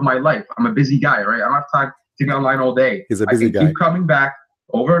nature of my life. I'm a busy guy, right? I don't have time to be online all day. He's a busy guy. Keep coming back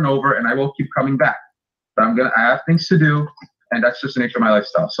over and over, and I will keep coming back. But I have things to do, and that's just the nature of my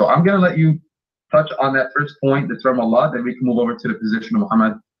lifestyle. So I'm gonna let you touch on that first point, the term Allah, then we can move over to the position of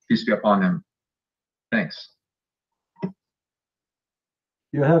Muhammad, peace be upon him. Thanks.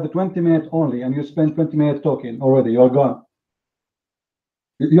 You have 20 minutes only, and you spend 20 minutes talking already. You're gone.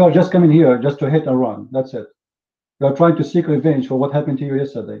 You are just coming here just to hit and run. That's it. You are trying to seek revenge for what happened to you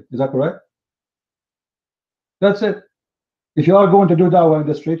yesterday. Is that correct? That's it. If you are going to do da'wah in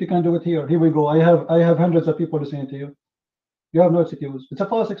the street, you can do it here. Here we go. I have hundreds of people listening to you. You have no excuse. It's a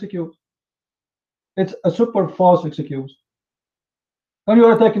false excuse. It's a super false excuse. And you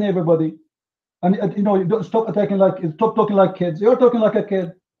are attacking everybody. And you know, you don't stop attacking stop talking like kids. You're talking like a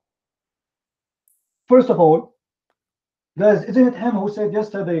kid. First of all, guys, isn't it him who said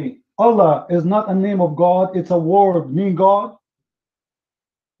yesterday, Allah is not a name of God, it's a word meaning God?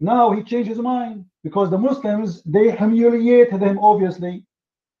 Now he changed his mind because the Muslims, they humiliated him, obviously.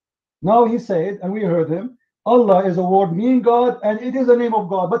 Now he said, and we heard him, Allah is a word meaning God, and it is a name of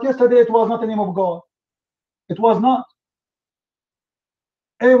God. But yesterday it was not a name of God. It was not.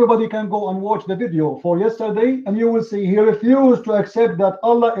 Everybody can go and watch the video for yesterday, and you will see he refused to accept that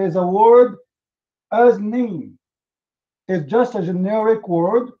Allah is a word as name. It's just a generic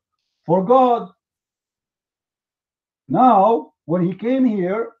word for God. Now, when he came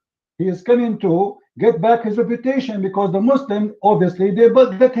here, he is coming to get back his reputation because the Muslim, obviously, they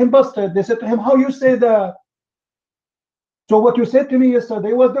get him busted. They said to him, how you say that? So what you said to me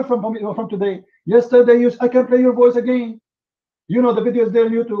yesterday was different from today. Yesterday, I can play your voice again. You know the video is there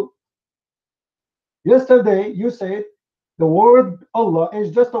on YouTube. Yesterday, you said the word Allah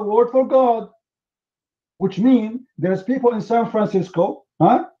is just a word for God, which means there's people in San Francisco,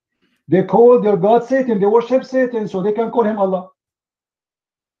 huh? They call their God Satan. They worship Satan, so they can call him Allah.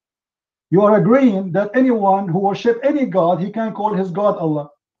 You are agreeing that anyone who worship any God, he can call his God Allah.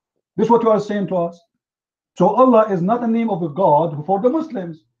 This is what you are saying to us. So Allah is not a name of a God for the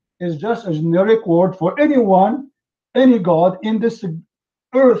Muslims. It's just a generic word for anyone, any God in this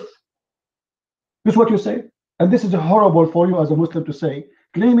earth. This is what you say. And this is horrible for you as a Muslim to say,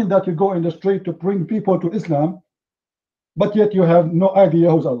 claiming that you go in the street to bring people to Islam, but yet you have no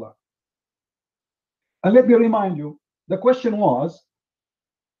idea who's Allah. And let me remind you, the question was,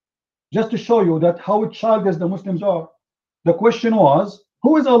 just to show you that how childish the Muslims are, the question was,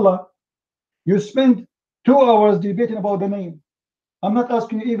 who is Allah? You spent 2 hours debating about the name. I'm not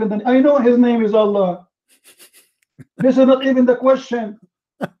asking you even then. I know his name is Allah. This is not even the question.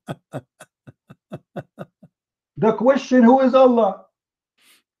 The question, who is Allah?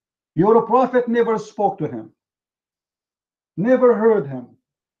 Your prophet never spoke to him, never heard him,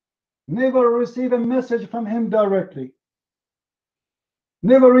 never received a message from him directly.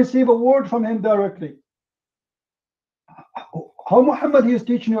 never receive a word from him directly. How Muhammad he is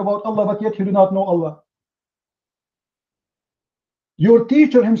teaching you about Allah, but yet you do not know Allah? Your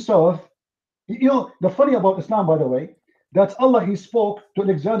teacher himself, you know, the funny about Islam, by the way, that's Allah, he spoke to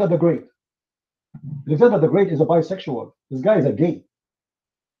Alexander the Great. Alexander the Great is a bisexual. This guy is a gay.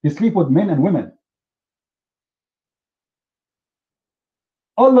 He sleep with men and women.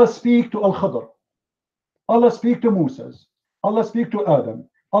 Allah speak to Al-Khadr. Allah speak to Moses. Allah speak to Adam.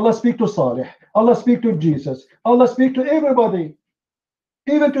 Allah speak to Salih. Allah speak to Jesus. Allah speak to everybody,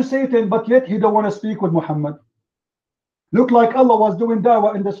 even to Satan, but yet he don't want to speak with Muhammad. Look like Allah was doing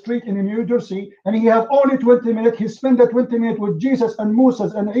dawah in the street in New Jersey, and he have only 20 minutes. He spent the 20 minutes with Jesus and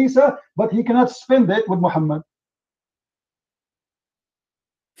Moses and Isa, but he cannot spend it with Muhammad.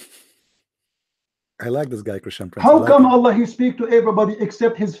 I like this guy, Christian Prince. How like come him. Allah he speak to everybody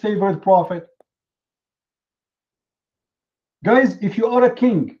except his favorite prophet? Guys, if you are a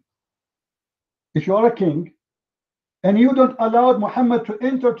king, and you don't allow Muhammad to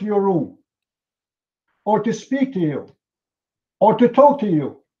enter to your room or to speak to you or to talk to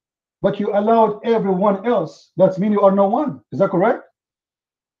you, but you allowed everyone else, that means you are no one. Is that correct?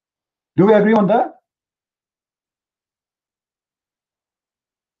 Do we agree on that?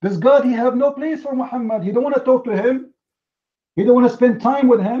 This God, he have no place for Muhammad. He don't want to talk to him. He don't want to spend time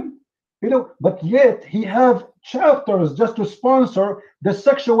with him. But yet he have chapters just to sponsor the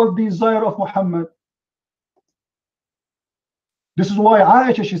sexual desire of Muhammad. This is why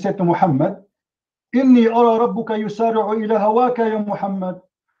Aisha, she said to Muhammad, Inni ara rabbuka yusari'u ila hawaka ya Muhammad.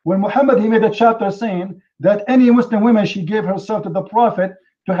 When Muhammad, he made a chapter saying that any Muslim woman, she gave herself to the Prophet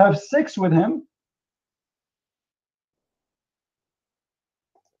to have sex with him,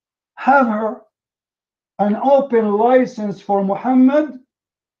 have her an open license for Muhammad.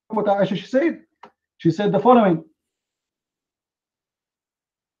 What Aisha she said? She said the following: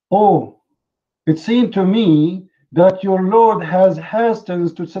 oh, it seemed to me that your Lord has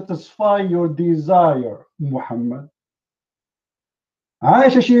hastens to satisfy your desire, Muhammad.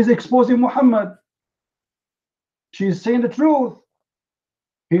 Aisha, she is exposing Muhammad. She is saying the truth.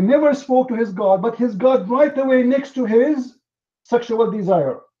 He never spoke to his God, but his God right away next to his sexual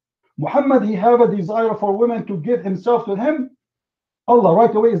desire. Muhammad, he have a desire for women to give himself to him. Allah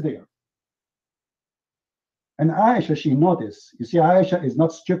right away is there. And Aisha, she noticed. You see, Aisha is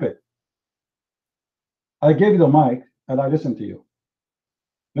not stupid. I gave you the mic and I listened to you.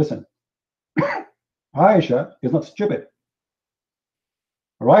 Listen. Aisha is not stupid.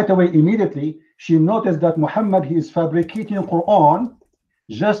 Right away, immediately, she noticed that Muhammad, he is fabricating Quran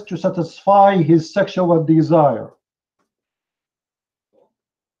just to satisfy his sexual desire.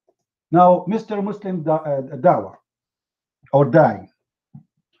 Now, Mr. Muslim Dawah or Dai,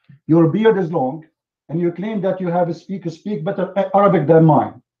 your beard is long, and you claim that you have a speak better Arabic than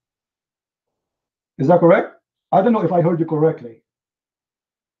mine. Is that correct? I don't know if I heard you correctly.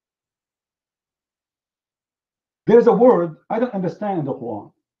 There's a word I don't understand in the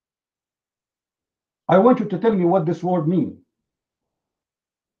Quran. I want you to tell me what this word means.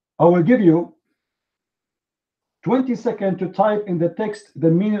 I will give you 20 seconds to type in the text the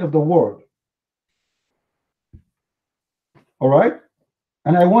meaning of the word. All right?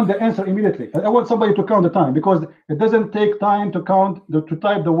 And I want the answer immediately. I want somebody to count the time, because it doesn't take time to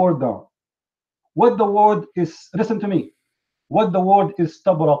type the word down. What the word is, listen to me. What the word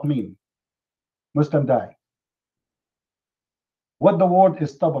istabrak mean? Muslim Dai. What the word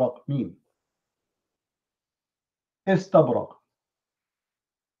istabrak mean? Istabrak.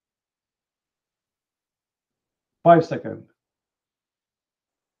 5 seconds.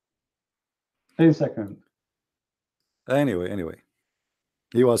 10 seconds. Anyway,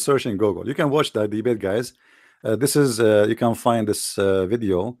 he was searching Google. You can watch that debate, guys. This is you can find this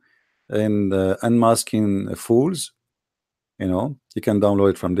video in Unmasking Fools. You know, you can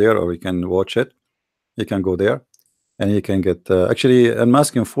download it from there, or you can watch it. You can go there and you can get actually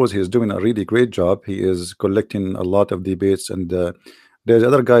Unmasking Fools. He is doing a really great job. He is collecting a lot of debates, and there's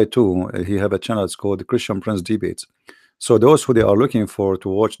other guy too. He have a channel. It's called Christian Prince Debates. So those who they are looking for to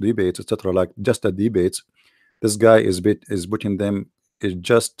watch debates, etc., like just the debates, this guy is putting them is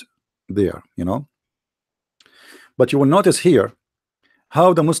just there, you know. But you will notice here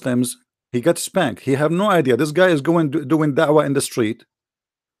how the Muslims, he got spanked. He have no idea. This guy is doing da'wah in the street,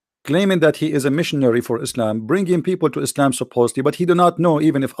 claiming that he is a missionary for Islam, bringing people to Islam supposedly, but he do not know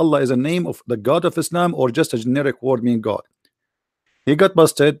even if Allah is a name of the God of Islam or just a generic word meaning God. He got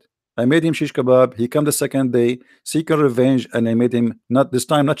busted. I made him shish kebab. He come the second day seeking revenge, and I made him not this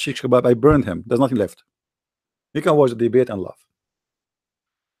time not shish kebab. I burned him. There's nothing left. You can watch the debate and laugh.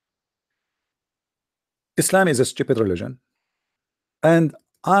 Islam is a stupid religion. And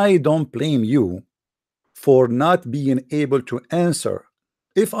I don't blame you for not being able to answer.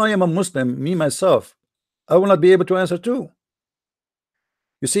 If I am a Muslim, me myself, I will not be able to answer too.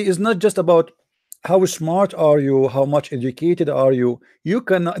 You see, it's not just about how smart are you, how much educated are you. You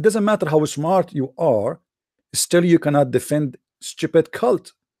cannot, it doesn't matter how smart you are, still you cannot defend stupid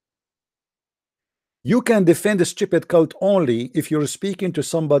cult. You can defend a stupid cult only if you're speaking to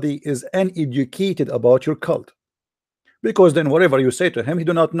somebody is uneducated about your cult, because then whatever you say to him, he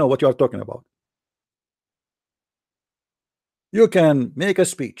do not know what you are talking about. You can make a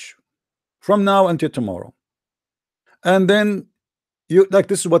speech from now until tomorrow, and then you, like,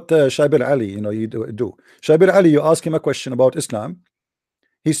 this is what Shabir Ali, you do. Shabir Ali, you ask him a question about Islam,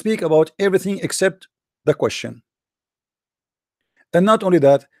 he speak about everything except the question. And not only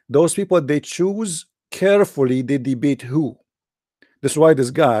that, those people, they choose carefully, they debate who. That's why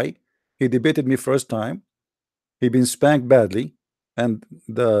this guy, he debated me first time, he been spanked badly, and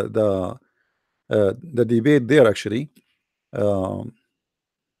the debate there actually, um,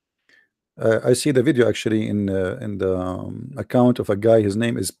 I see the video actually in the account of a guy, his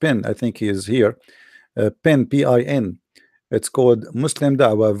name is Pin, I think he is here, Pin, P-I-N. It's called Muslim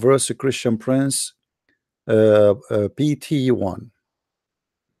Da'wah versus Christian Prince, PT1.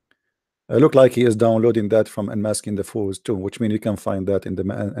 Look like he is downloading that from Unmasking the Fools too, which means you can find that in the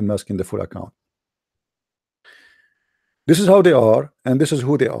Unmasking the Fool account. This is how they are, and this is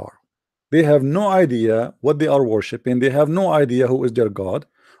who they are. They have no idea what they are worshiping. They have no idea who is their God.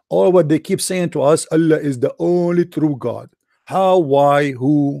 All what they keep saying to us, Allah is the only true God. How, why,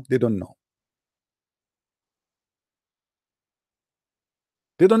 who, they don't know.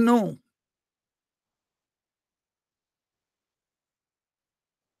 They don't know.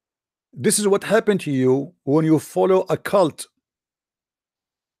 This is what happened to you when you follow a cult.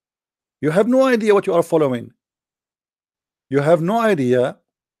 You have no idea what you are following. You have no idea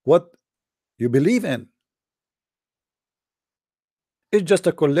what you believe in. It's just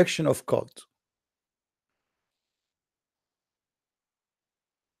a collection of cults.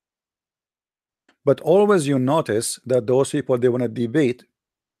 But always you notice that those people, they want to debate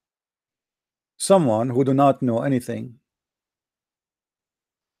someone who do not know anything.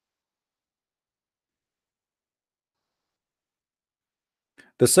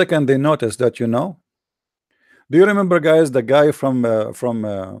 The second they notice that, do you remember, guys, the guy from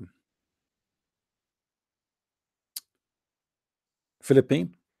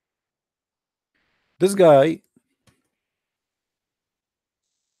Philippines? This guy,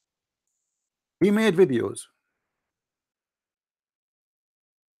 he made videos.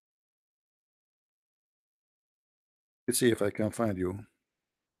 Let's see if I can find you.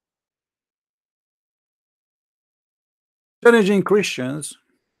 Challenging Christians.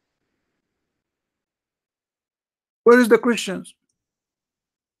 Where is the Christians?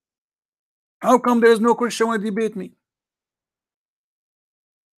 How come there is no Christian want to debate me?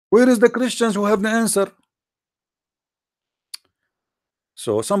 Where is the Christians who have the answer?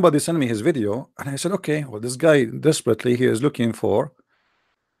 So somebody sent me his video, and I said, okay, well, this guy desperately, he is looking for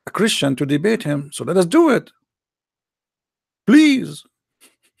a Christian to debate him, so let us do it, please.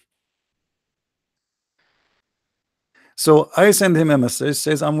 So I send him a message,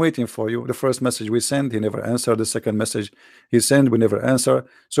 says, I'm waiting for you. The first message we send, he never answered. The second message he sent, we never answer.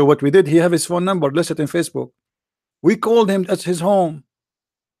 So what we did, he have his phone number listed in Facebook. We called him at his home.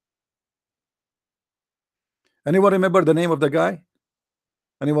 Anyone remember the name of the guy?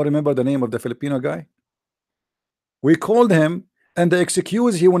 Anyone remember the name of the Filipino guy? We called him, and the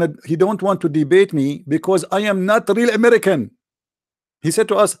excuse, he don't want to debate me because I am not a real American. He said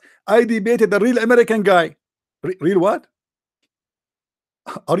to us, I debated the real American guy. Real what?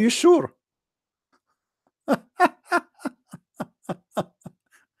 Are you sure?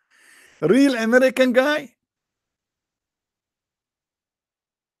 Real American guy?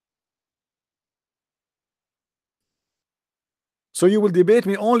 So you will debate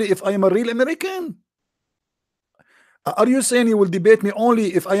me only if I am a real American? Are you saying you will debate me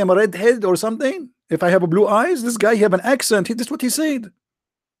only if I am a redhead or something? If I have a blue eyes? This guy have an accent. This is what he said.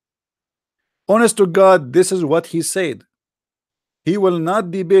 Honest to God, this is what he said. He will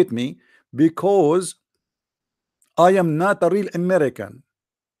not debate me because I am not a real American.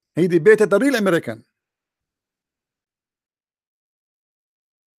 He debated a real American.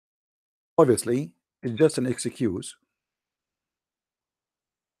 Obviously, it's just an excuse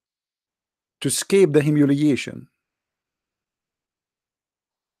to escape the humiliation.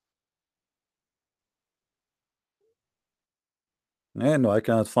 No, I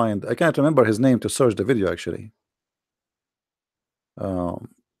can't remember his name to search the video actually. Um,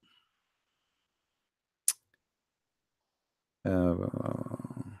 Uh,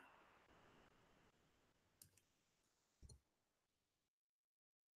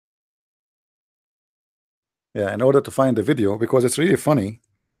 yeah, in order to find the video, because it's really funny.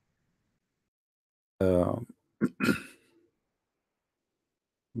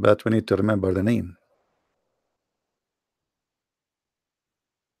 But we need to remember the name.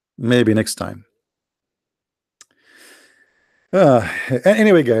 Maybe next time.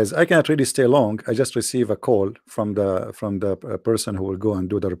 Anyway, guys, I cannot really stay long. I just received a call from the person who will go and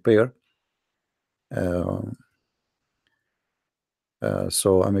do the repair.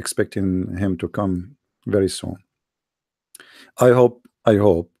 So I'm expecting him to come very soon. I hope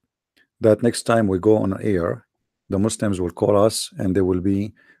that next time we go on air, the Muslims will call us and they will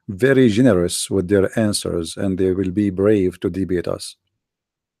be very generous with their answers and they will be brave to debate us.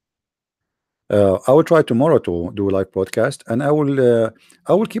 I will try tomorrow to do a live broadcast, and I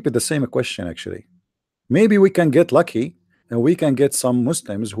will keep it the same question. Actually, maybe we can get lucky and we can get some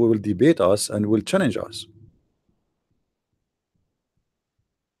Muslims who will debate us and will challenge us.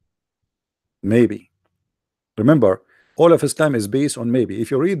 Maybe. Remember, all of Islam is based on maybe. If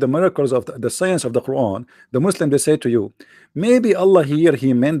you read the miracles of the science of the Quran, the Muslim, they say to you, maybe Allah here,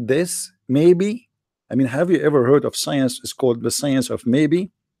 he meant this, maybe. I mean, have you ever heard of science? It's called the science of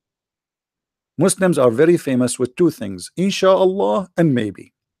maybe. Muslims are very famous with two things, inshallah and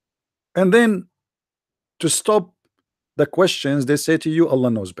maybe. And then to stop the questions, they say to you, Allah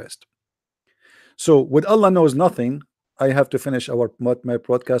knows best. So with Allah knows nothing, I have to finish my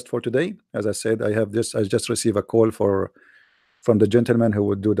broadcast for today. As I said, I just received a call from the gentleman who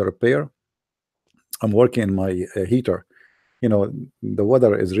would do the repair. I'm working in my heater. You know, the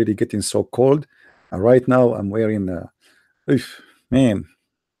weather is really getting so cold, and right now I'm wearing man,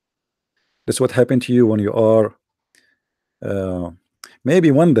 that's what happened to you when you are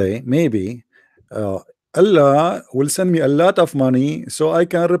maybe one day, maybe Allah will send me a lot of money so I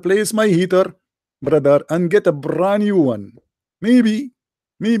can replace my heater, brother, and get a brand new one. Maybe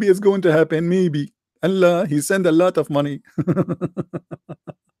it's going to happen. Maybe Allah, he send a lot of money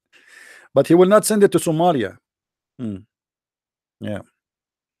but he will not send it to Somalia. Yeah.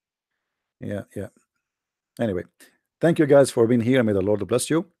 Anyway, thank you guys for being here. May the Lord bless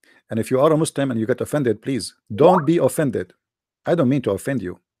you. And if you are a Muslim and you get offended, please don't be offended. I don't mean to offend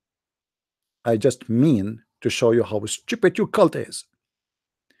you. I just mean to show you how stupid your cult is.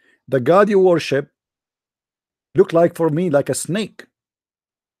 The God you worship look like for me like a snake.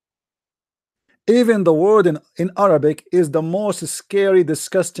 Even the word in Arabic is the most scary,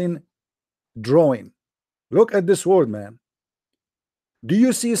 disgusting drawing. Look at this word, man. Do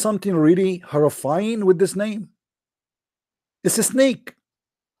you see something really horrifying with this name? It's a snake.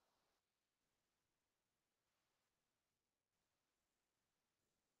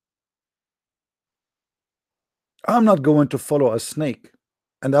 I'm not going to follow a snake,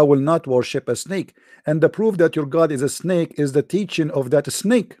 and I will not worship a snake. And the proof that your God is a snake is the teaching of that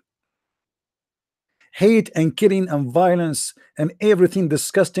snake. Hate and killing and violence and everything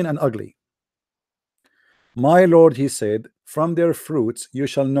disgusting and ugly. My Lord, he said, from their fruits you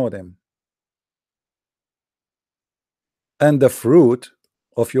shall know them. And the fruit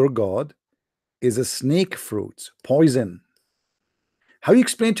of your God is a snake fruit, poison. How you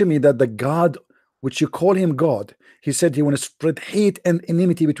explain to me that the God which you call him God, he said he want to spread hate and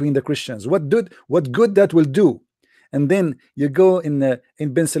enmity between the Christians? What good that will do? And then you go in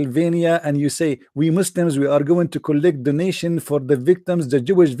Pennsylvania and you say, we Muslims, we are going to collect donation for the victims, the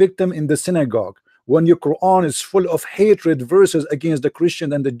Jewish victim in the synagogue, when your Quran is full of hatred verses against the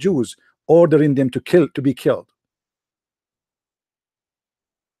Christian and the Jews, ordering them to be killed.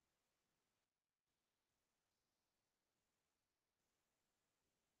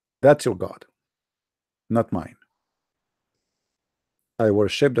 That's your God, not mine. I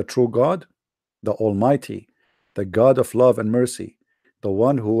worship the true God, the Almighty, the God of love and mercy, the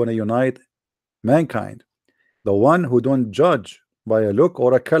one who want to unite mankind, the one who don't judge by a look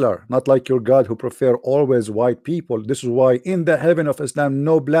or a color, not like your God who prefer always white people. This is why in the heaven of Islam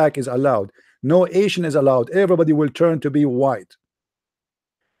no black is allowed, no Asian is allowed. Everybody will turn to be white.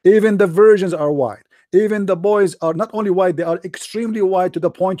 Even the virgins are white. Even the boys are not only white, they are extremely white to the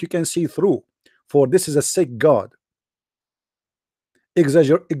point you can see through. For this is a sick God.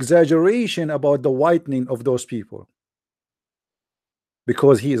 Exaggeration about the whitening of those people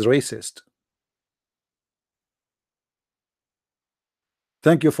because he is racist.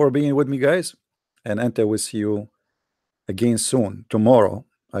 Thank you for being with me, guys, and I will see you again soon, tomorrow,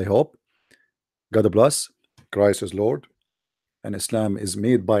 I hope. God bless. Christ is Lord, and Islam is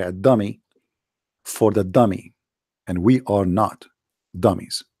made by a dummy for the dummy, and we are not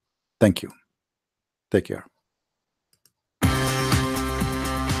dummies. Thank you. Take care.